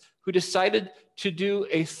scholar who decided to do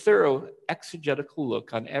a thorough exegetical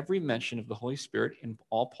look on every mention of the Holy Spirit in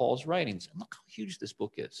all Paul's writings. And look how huge this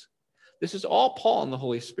book is. This is all Paul and the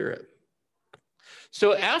Holy Spirit.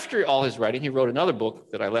 So after all his writing, he wrote another book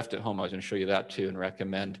that I left at home. I was going to show you that too and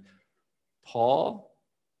recommend the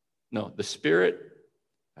Spirit.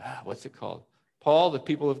 What's it called? Paul, the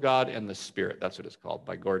People of God, and the Spirit. That's what it's called,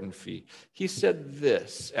 by Gordon Fee. He said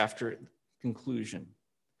this after conclusion.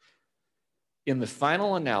 In the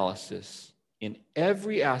final analysis, in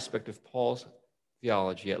every aspect of Paul's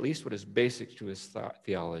theology, at least what is basic to his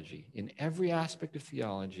theology, in every aspect of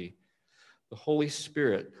theology, the Holy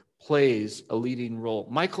Spirit plays a leading role.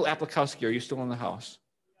 Michael Aplikowski, are you still in the house?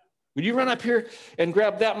 Would you run up here and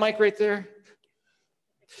grab that mic right there?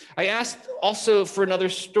 I asked also for another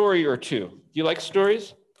story or two. Do you like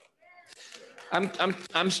stories? I'm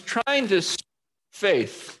trying to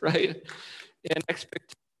faith, right? And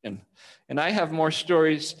expectation. And I have more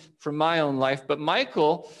stories from my own life, but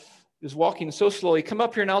Michael is walking so slowly. Come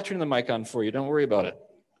up here and I'll turn the mic on for you. Don't worry about it.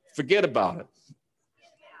 Forget about it.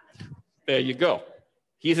 There you go.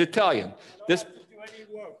 He's Italian. This,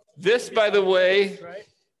 by the way,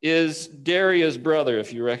 is Daria's brother,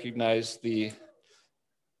 if you recognize the...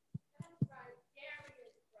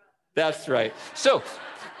 That's right. So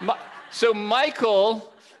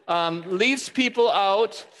Michael leads people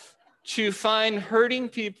out to find hurting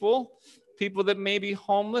people that may be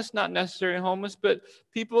homeless, not necessarily homeless, but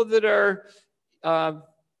people that are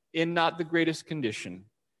in not the greatest condition.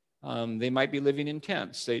 They might be living in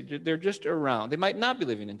tents. They're just around. They might not be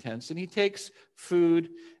living in tents. And he takes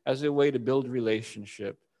food as a way to build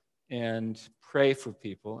relationship and pray for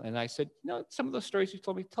people. And I said, some of those stories you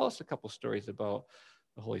told me, tell us a couple stories about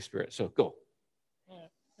the Holy Spirit. So go.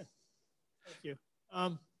 Thank you.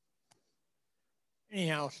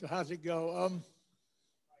 Anyhow, so how's it go?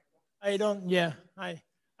 I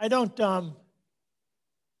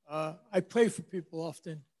pray for people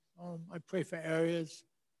often. I pray for areas.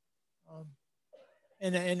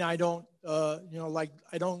 And I don't,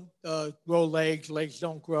 I don't grow legs. Legs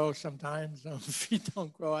don't grow sometimes. Feet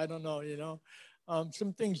don't grow. I don't know,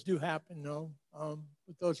 Some things do happen, though.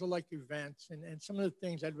 But those are like events. And some of the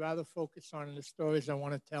things I'd rather focus on in the stories I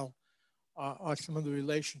want to tell are some of the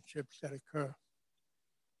relationships that occur.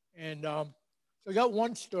 And so I got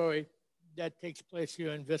one story that takes place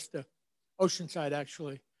here in Vista, Oceanside,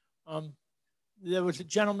 actually. There was a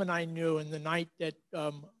gentleman I knew in the night that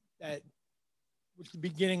was the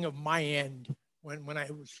beginning of my end when I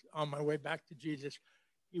was on my way back to Jesus.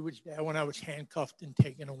 He was there when I was handcuffed and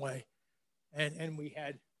taken away. And we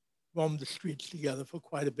had roamed the streets together for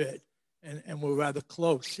quite a bit and were rather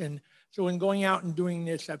close. And so in going out and doing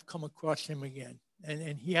this, I've come across him again.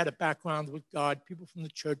 And he had a background with God. People from the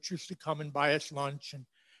church used to come and buy us lunch and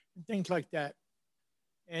things like that.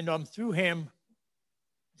 And through him,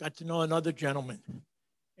 got to know another gentleman.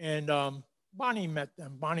 And Bonnie met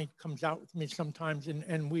them. Bonnie comes out with me sometimes,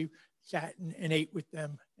 and we sat and ate with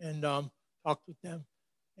them and talked with them.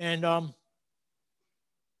 And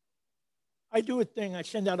I do a thing. I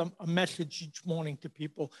send out a message each morning to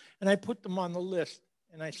people, and I put them on the list,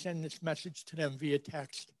 and I send this message to them via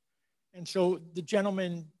text. And so the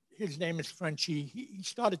gentleman, his name is Frenchie, he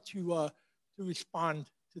started to respond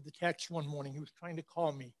to the text one morning. He was trying to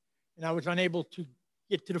call me, and I was unable to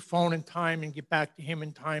get to the phone in time and get back to him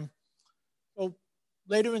in time. So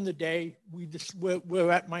later in the day,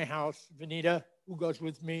 we're at my house, Vanita, who goes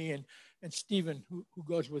with me, and Stephen, who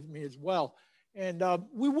goes with me as well. And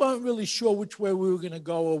we weren't really sure which way we were going to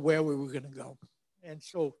go or where we were going to go. And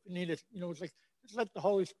so Vanita, was like, just let the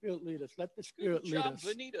Holy Spirit lead us. Let the Spirit lead us.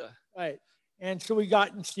 Vanita. Right. And so we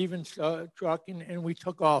got in Stephen's truck and we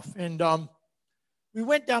took off. And we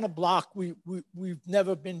went down a block we've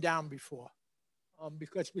never been down before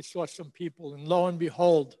because we saw some people. And lo and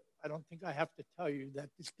behold, I don't think I have to tell you that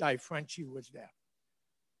this guy, Frenchie, was there.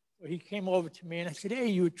 So he came over to me and I said, hey,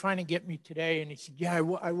 you were trying to get me today. And he said, yeah,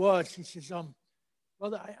 I was. He says,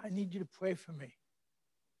 brother, I need you to pray for me.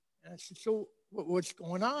 And I said, so what's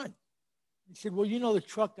going on? He said, well, you know the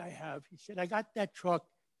truck I have. He said, I got that truck,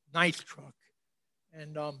 nice truck.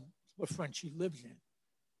 And it's what Frenchie lives in.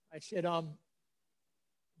 I said,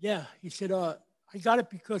 yeah. He said, I got it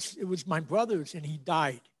because it was my brother's and he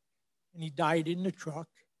died. And he died in the truck.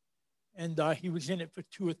 And he was in it for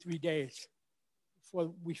 2 or 3 days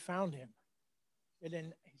before we found him. And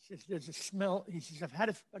then he says, there's a smell. He says, I've had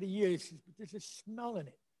it for about a year. He says, but there's a smell in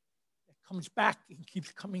it that comes back and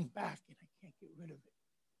keeps coming back, and I can't get rid of it.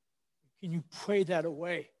 Can you pray that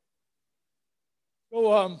away?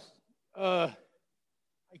 So I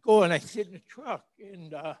go and I sit in the truck,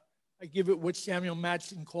 and I give it what Samuel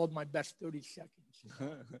Madsen called my best 30 seconds.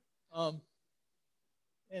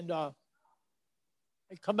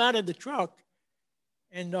 I come out of the truck,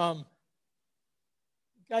 and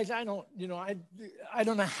guys, I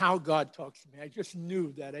don't know how God talks to me. I just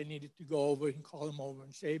knew that I needed to go over and call him over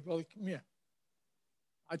and say, hey, brother, come here.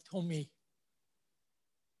 God told me,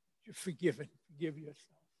 you're forgiven. Forgive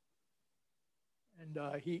yourself. And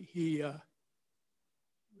he was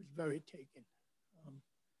very taken.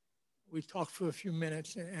 We talked for a few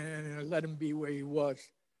minutes, and I let him be where he was,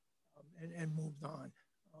 and moved on.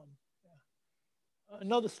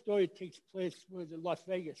 Another story takes place with Las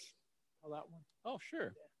Vegas. How that one? Oh,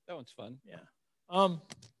 sure. Yeah. That one's fun. Yeah.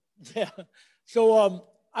 Yeah. So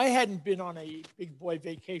I hadn't been on a big boy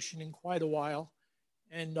vacation in quite a while.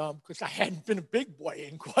 And because I hadn't been a big boy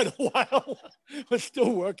in quite a while. We're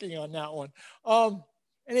still working on that one.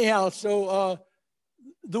 Anyhow, so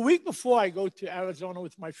the week before I go to Arizona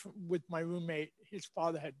with my roommate, his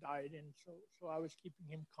father had died. And so I was keeping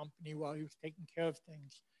him company while he was taking care of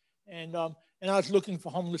things. And I was looking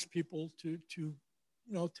for homeless people to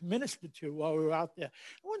minister to while we were out there.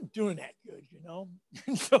 I wasn't doing that good,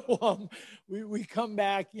 And so we come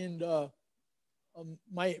back, and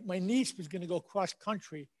my niece was going to go cross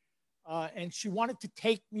country, and she wanted to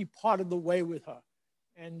take me part of the way with her.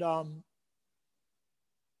 And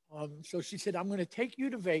so she said, I'm going to take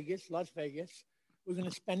you to Vegas, Las Vegas. We're going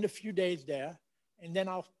to spend a few days there, and then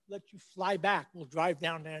I'll let you fly back. We'll drive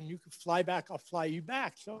down there, and you can fly back. I'll fly you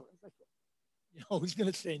back. So I was like, who's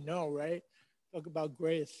going to say no, right? Talk about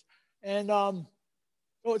grace. And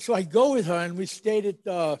so I go with her, and we stayed at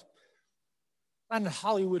the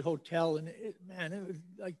Hollywood Hotel. And it was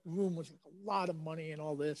like the room was like a lot of money and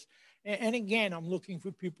all this. And again, I'm looking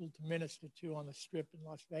for people to minister to on the Strip in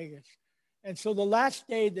Las Vegas. And so the last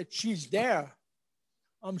day that she's there,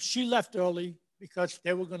 she left early because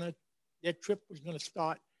their trip was going to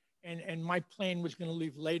start. And my plane was going to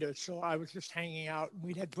leave later. So I was just hanging out. And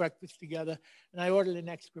we'd had breakfast together. And I ordered an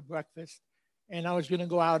extra breakfast. And I was going to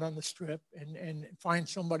go out on the Strip and find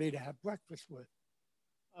somebody to have breakfast with.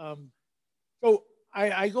 So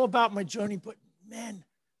I go about my journey. But, man,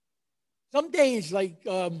 some days, like,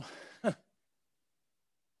 I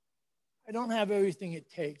don't have everything it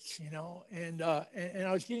takes, And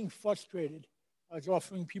I was getting frustrated. I was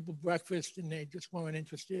offering people breakfast, and they just weren't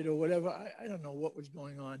interested or whatever. I don't know what was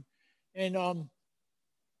going on. And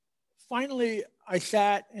finally, I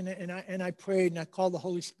sat and I prayed, and I called the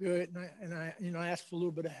Holy Spirit, and I asked for a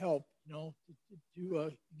little bit of help, to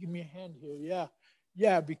give me a hand here.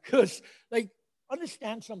 Yeah, because, like,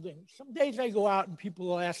 understand something. Some days I go out and people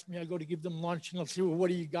will ask me, I go to give them lunch, and they'll say, well, what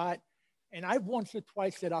do you got? And I've once or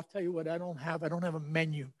twice said, I'll tell you what, I don't have a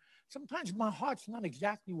menu. Sometimes my heart's not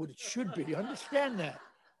exactly what it should be. Understand that,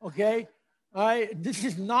 okay? This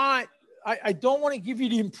is not, I don't want to give you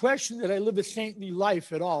the impression that I live a saintly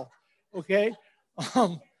life at all, okay?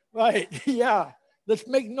 Right, yeah. Let's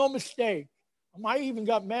make no mistake. I even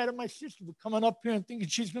got mad at my sister for coming up here and thinking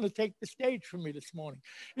she's going to take the stage for me this morning.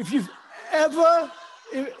 If you've ever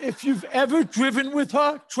driven with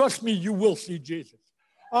her, trust me, you will see Jesus.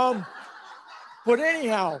 But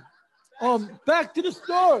anyhow, back to the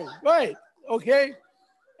story, right? Okay,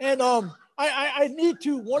 and I need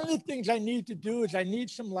to. One of the things I need to do is I need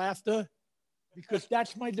some laughter, because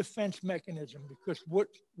that's my defense mechanism. Because what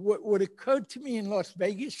occurred to me in Las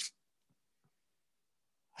Vegas.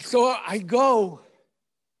 So I go,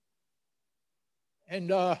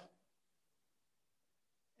 and I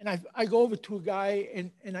go over to a guy,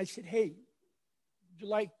 and I said, hey,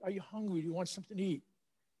 are you hungry? Do you want something to eat?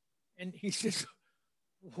 And he says,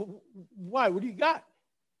 why? What do you got?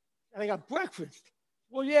 And I got breakfast.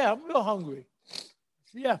 Well, yeah, I'm real hungry. I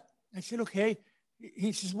said, yeah. I said, okay.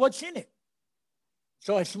 He says, what's in it?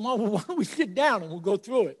 So I said, well, why don't we sit down and we'll go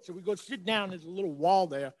through it? So we go sit down. There's a little wall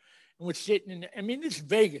there. And we're sitting this is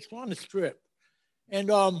Vegas. We're on the Strip. And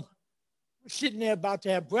we're sitting there about to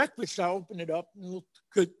have breakfast. I open it up, and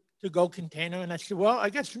to-go container, and I said, well, I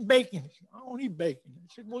got some bacon. He said, I don't eat bacon.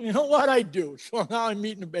 I said, well, you know what? I do. So now I'm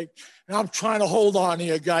eating the bacon, and I'm trying to hold on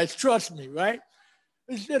here, guys. Trust me, right?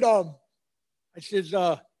 I said,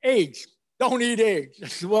 eggs. Don't eat eggs. I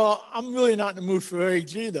said, well, I'm really not in the mood for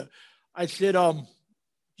eggs either. I said,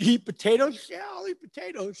 you eat potatoes? Yeah, I'll eat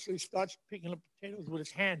potatoes. So he starts picking up potatoes with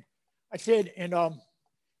his hand. I said, and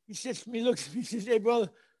he says to me, looks at me, he says, hey, brother,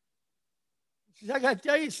 he says, I got to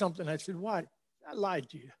tell you something. I said, what? I lied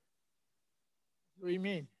to you. What do you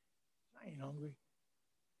mean? I ain't hungry.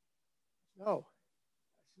 No.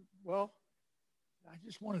 I said, well, I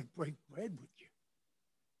just wanted to break bread with you.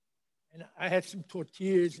 And I had some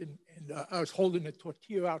tortillas, and I was holding the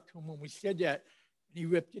tortilla out to him when we said that, and he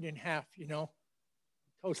ripped it in half, you know.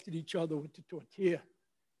 Toasted each other with the tortilla.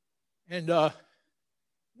 And you know,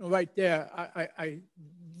 right there,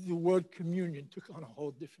 the word communion took on a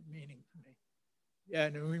whole different meaning to me. Yeah,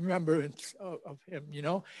 and a remembrance of him, you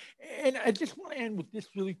know. And I just want to end with this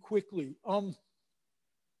really quickly. When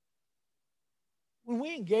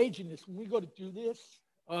we engage in this, when we go to do this,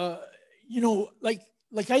 you know, like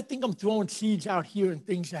I think I'm throwing seeds out here and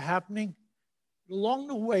things are happening. Along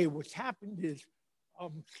the way, what's happened is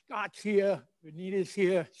Scott's here, Renita's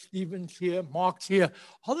here, Stephen's here, Mark's here,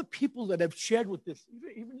 other people that have shared with this,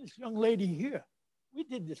 even this young lady here. We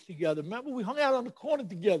did this together. Remember, we hung out on the corner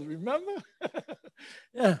together, remember?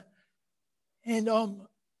 Yeah. And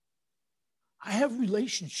I have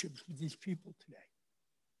relationships with these people today.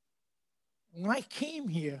 When I came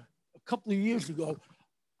here a couple of years ago,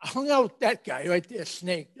 I hung out with that guy right there,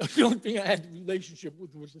 Snake. The only thing I had a relationship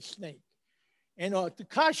with was a snake. And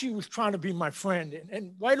Takashi was trying to be my friend.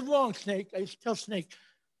 And right or wrong, Snake, I used to tell Snake,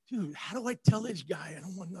 dude, how do I tell this guy I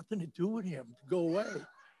don't want nothing to do with him, to go away?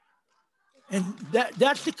 And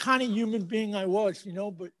that's the kind of human being I was, you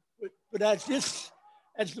know. But as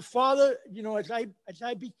the father, you know, as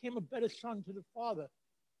I became a better son to the father,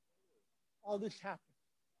 all this happened,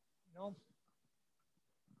 you know.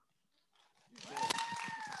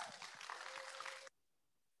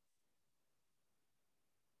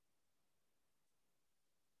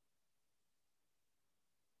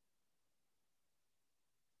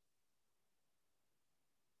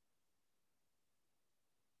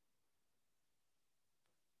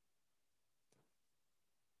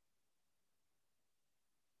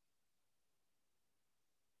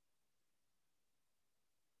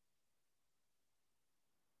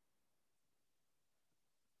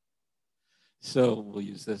 So we'll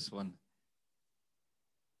use this one.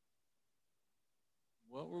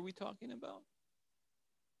 What were we talking about?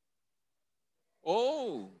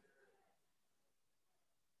 Oh,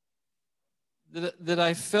 that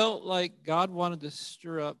I felt like God wanted to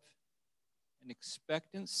stir up an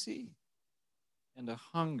expectancy and a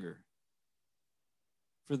hunger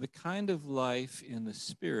for the kind of life in the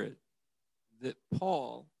Spirit that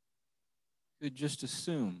Paul could just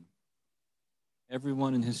assume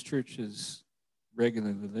everyone in his churches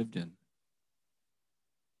regularly lived in.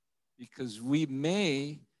 Because we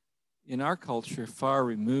may, in our culture, far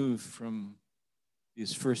removed from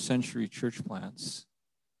these first century church plants,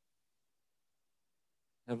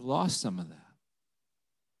 have lost some of that.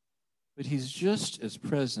 But he's just as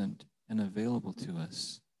present and available to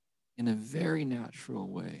us in a very natural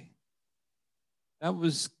way. That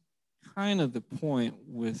was kind of the point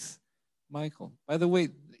with Michael. By the way,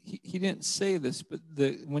 he didn't say this, but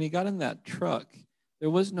when he got in that truck, there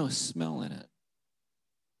was no smell in it.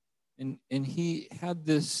 And he had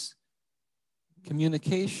this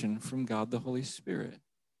communication from God the Holy Spirit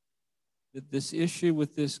that this issue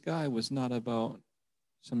with this guy was not about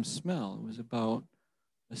some smell. It was about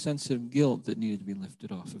a sense of guilt that needed to be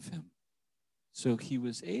lifted off of him. So he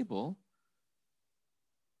was able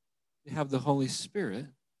to have the Holy Spirit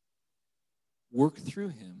work through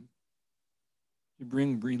him to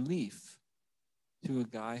bring relief to a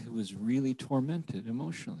guy who was really tormented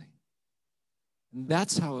emotionally. And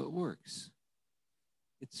that's how it works.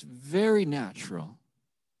 It's very natural.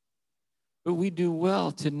 But we do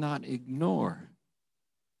well to not ignore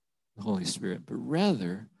the Holy Spirit, but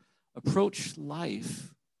rather approach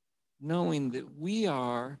life knowing that we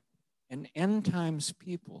are an end times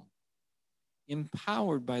people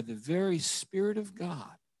empowered by the very Spirit of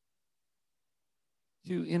God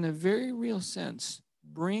to, in a very real sense,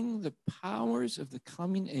 bring the powers of the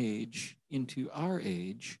coming age into our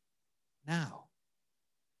age now.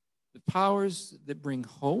 The powers that bring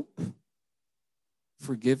hope,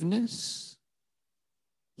 forgiveness,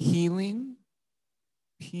 healing,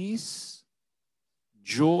 peace,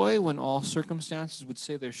 joy when all circumstances would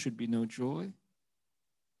say there should be no joy.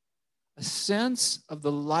 A sense of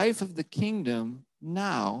the life of the kingdom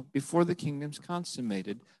now before the kingdom's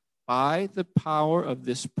consummated, by the power of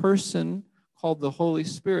this person called the Holy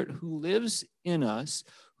Spirit, who lives in us,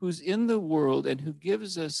 who's in the world, and who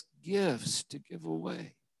gives us gifts to give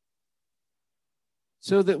away.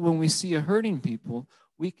 So that when we see a hurting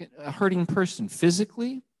person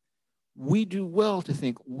physically, we do well to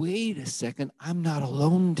think, wait a second, I'm not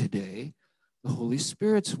alone today. The Holy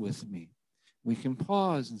Spirit's with me. We can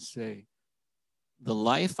pause and say, the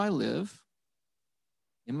life I live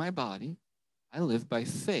in my body, I live by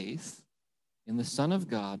faith in the Son of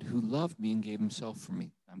God who loved me and gave himself for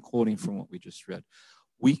me. I'm quoting from what we just read.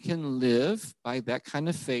 We can live by that kind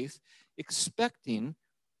of faith, expecting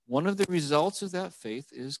one of the results of that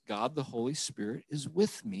faith is God, the Holy Spirit, is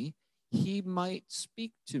with me. He might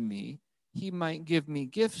speak to me. He might give me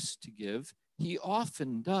gifts to give. He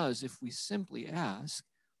often does if we simply ask,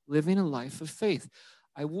 living a life of faith.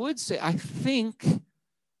 I would say, I think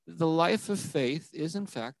the life of faith is, in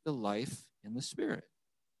fact, the life in the Spirit.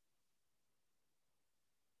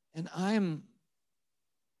 And I'm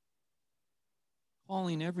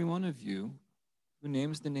calling every one of you who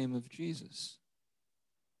names the name of Jesus,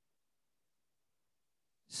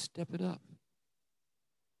 step it up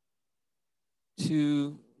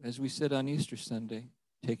to, as we said on Easter Sunday,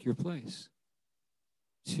 take your place,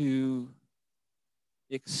 to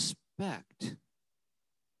expect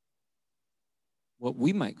what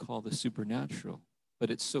we might call the supernatural, but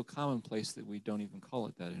it's so commonplace that we don't even call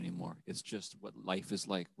it that anymore. It's just what life is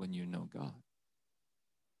like when you know God.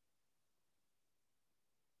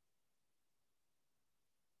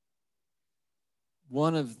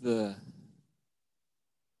 One of the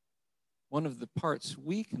parts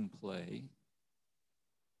we can play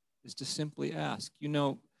is to simply ask. You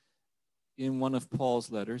know, in one of Paul's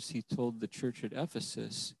letters, he told the church at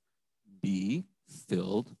Ephesus, be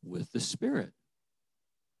filled with the Spirit.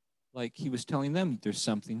 Like he was telling them there's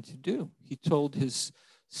something to do. He told his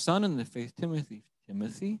son in the faith,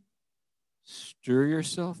 Timothy, stir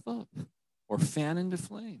yourself up or fan into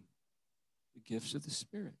flame the gifts of the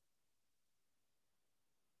Spirit.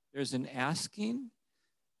 There's an asking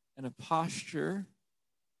and a posture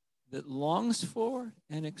that longs for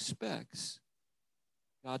and expects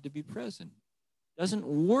God to be present. Doesn't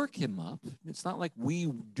work him up. It's not like we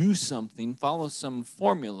do something, follow some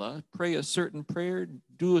formula, pray a certain prayer,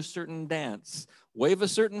 do a certain dance, wave a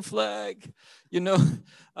certain flag,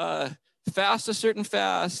 fast a certain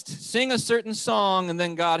fast, sing a certain song, and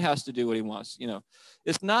then God has to do what he wants.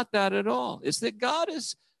 It's not that at all. It's that God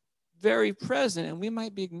is very present and we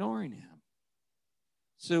might be ignoring him.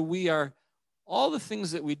 So all the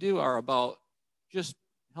things that we do are about just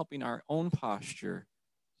helping our own posture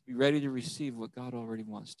be ready to receive what God already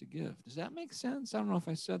wants to give. Does that make sense? I don't know if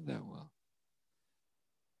I said that well.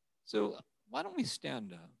 So why don't we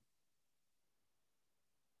stand up?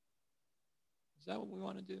 Is that what we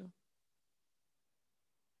want to do?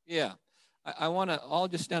 Yeah. I want to all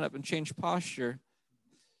just stand up and change posture.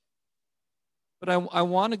 But I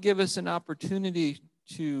want to give us an opportunity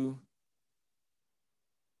to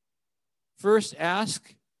first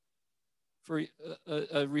ask for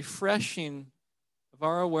a refreshing of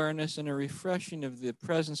our awareness and a refreshing of the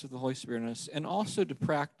presence of the Holy Spirit in us, and also to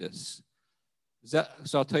practice. So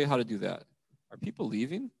I'll tell you how to do that. Are people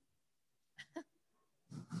leaving?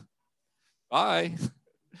 Bye.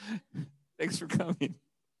 Thanks for coming.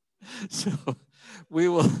 So we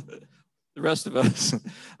will, the rest of us,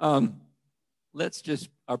 let's just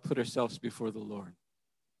put ourselves before the Lord.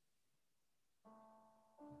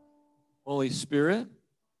 Holy Spirit,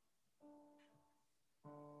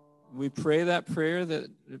 we pray that prayer that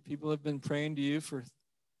people have been praying to you for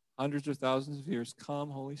hundreds or thousands of years.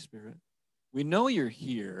 Come, Holy Spirit. We know you're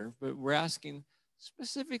here, but we're asking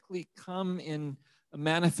specifically come in a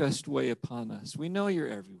manifest way upon us. We know you're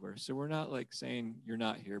everywhere, so we're not like saying you're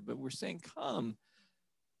not here, but we're saying come,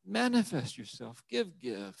 manifest yourself, give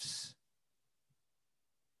gifts.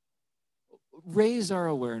 Raise our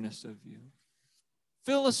awareness of you.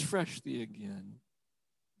 Fill us freshly again.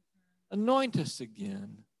 Anoint us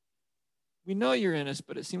again. We know you're in us,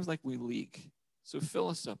 but it seems like we leak. So fill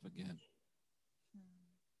us up again.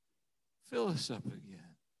 Fill us up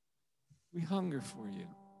again. We hunger for you.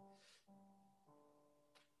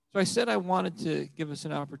 So I said I wanted to give us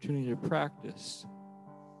an opportunity to practice.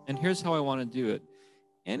 And here's how I want to do it.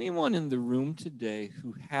 Anyone in the room today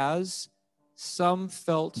who has some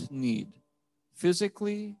felt need,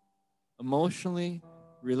 physically, emotionally,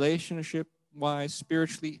 relationship-wise,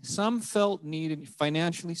 spiritually, some felt need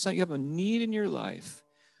financially, you have a need in your life,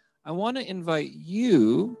 I want to invite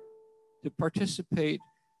you to participate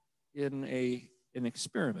in an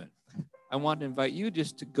experiment. I want to invite you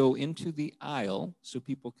just to go into the aisle so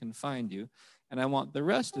people can find you. And I want the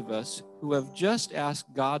rest of us who have just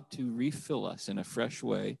asked God to refill us in a fresh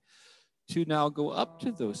way to now go up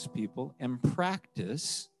to those people and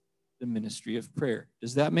practice the ministry of prayer.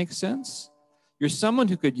 Does that make sense? You're someone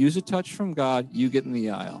who could use a touch from God, you get in the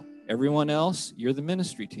aisle. Everyone else, you're the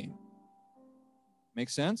ministry team. Make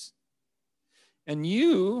sense? And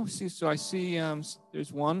you, see, so I see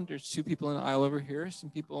there's two people in the aisle over here. Some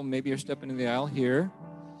people maybe are stepping in the aisle here.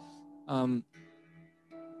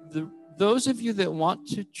 Those of you that want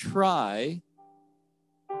to try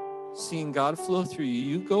seeing God flow through you,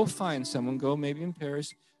 you go find someone, go maybe in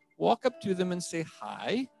Paris, walk up to them and say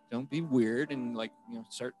hi. Don't be weird and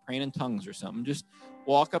start praying in tongues or something. Just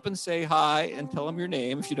walk up and say hi and tell them your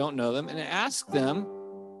name if you don't know them and ask them,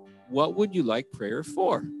 what would you like prayer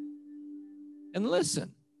for? And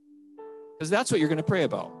listen, because that's what you're going to pray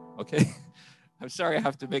about, okay? I'm sorry I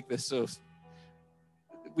have to make this so,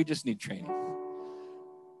 we just need training.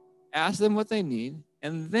 Ask them what they need,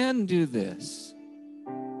 and then do this.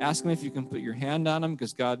 Ask them if you can put your hand on them,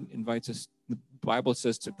 because God invites us, the Bible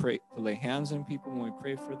says to pray, to lay hands on people when we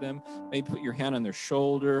pray for them. Maybe put your hand on their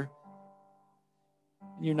shoulder.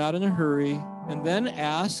 And you're not in a hurry. And then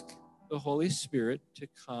ask the Holy Spirit to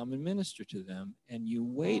come and minister to them, and you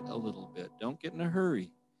wait a little bit. Don't get in a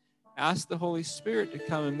hurry. Ask the Holy Spirit to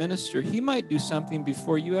come and minister. He might do something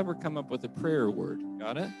before you ever come up with a prayer word.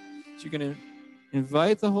 Got it? So you're going to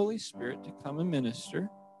invite the Holy Spirit to come and minister,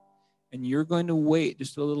 and you're going to wait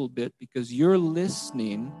just a little bit because you're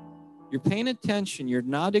listening. You're paying attention. You're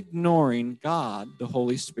not ignoring God, the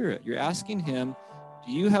Holy Spirit. You're asking him,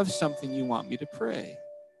 do you have something you want me to pray?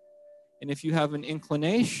 And if you have an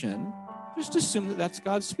inclination, just assume that that's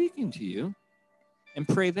God speaking to you and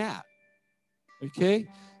pray that. Okay?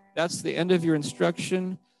 That's the end of your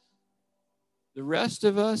instruction. The rest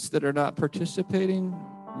of us that are not participating,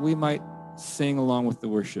 we might sing along with the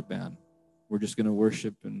worship band. We're just going to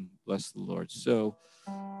worship and bless the Lord. So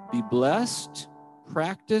be blessed.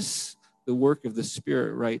 Practice the work of the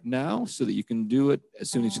Spirit right now so that you can do it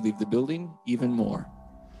as soon as you leave the building even more.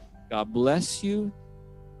 God bless you.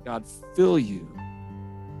 God fill you.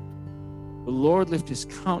 The Lord lift his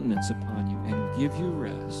countenance upon you and give you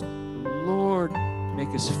rest. The Lord make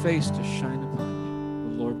his face to shine upon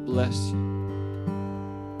you. The Lord bless you.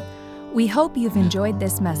 We hope you've enjoyed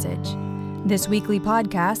this message. This weekly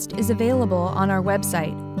podcast is available on our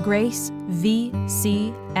website,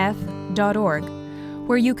 gracevcf.org,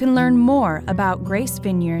 where you can learn more about Grace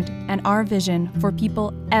Vineyard and our vision for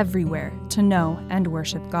people everywhere to know and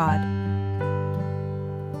worship God.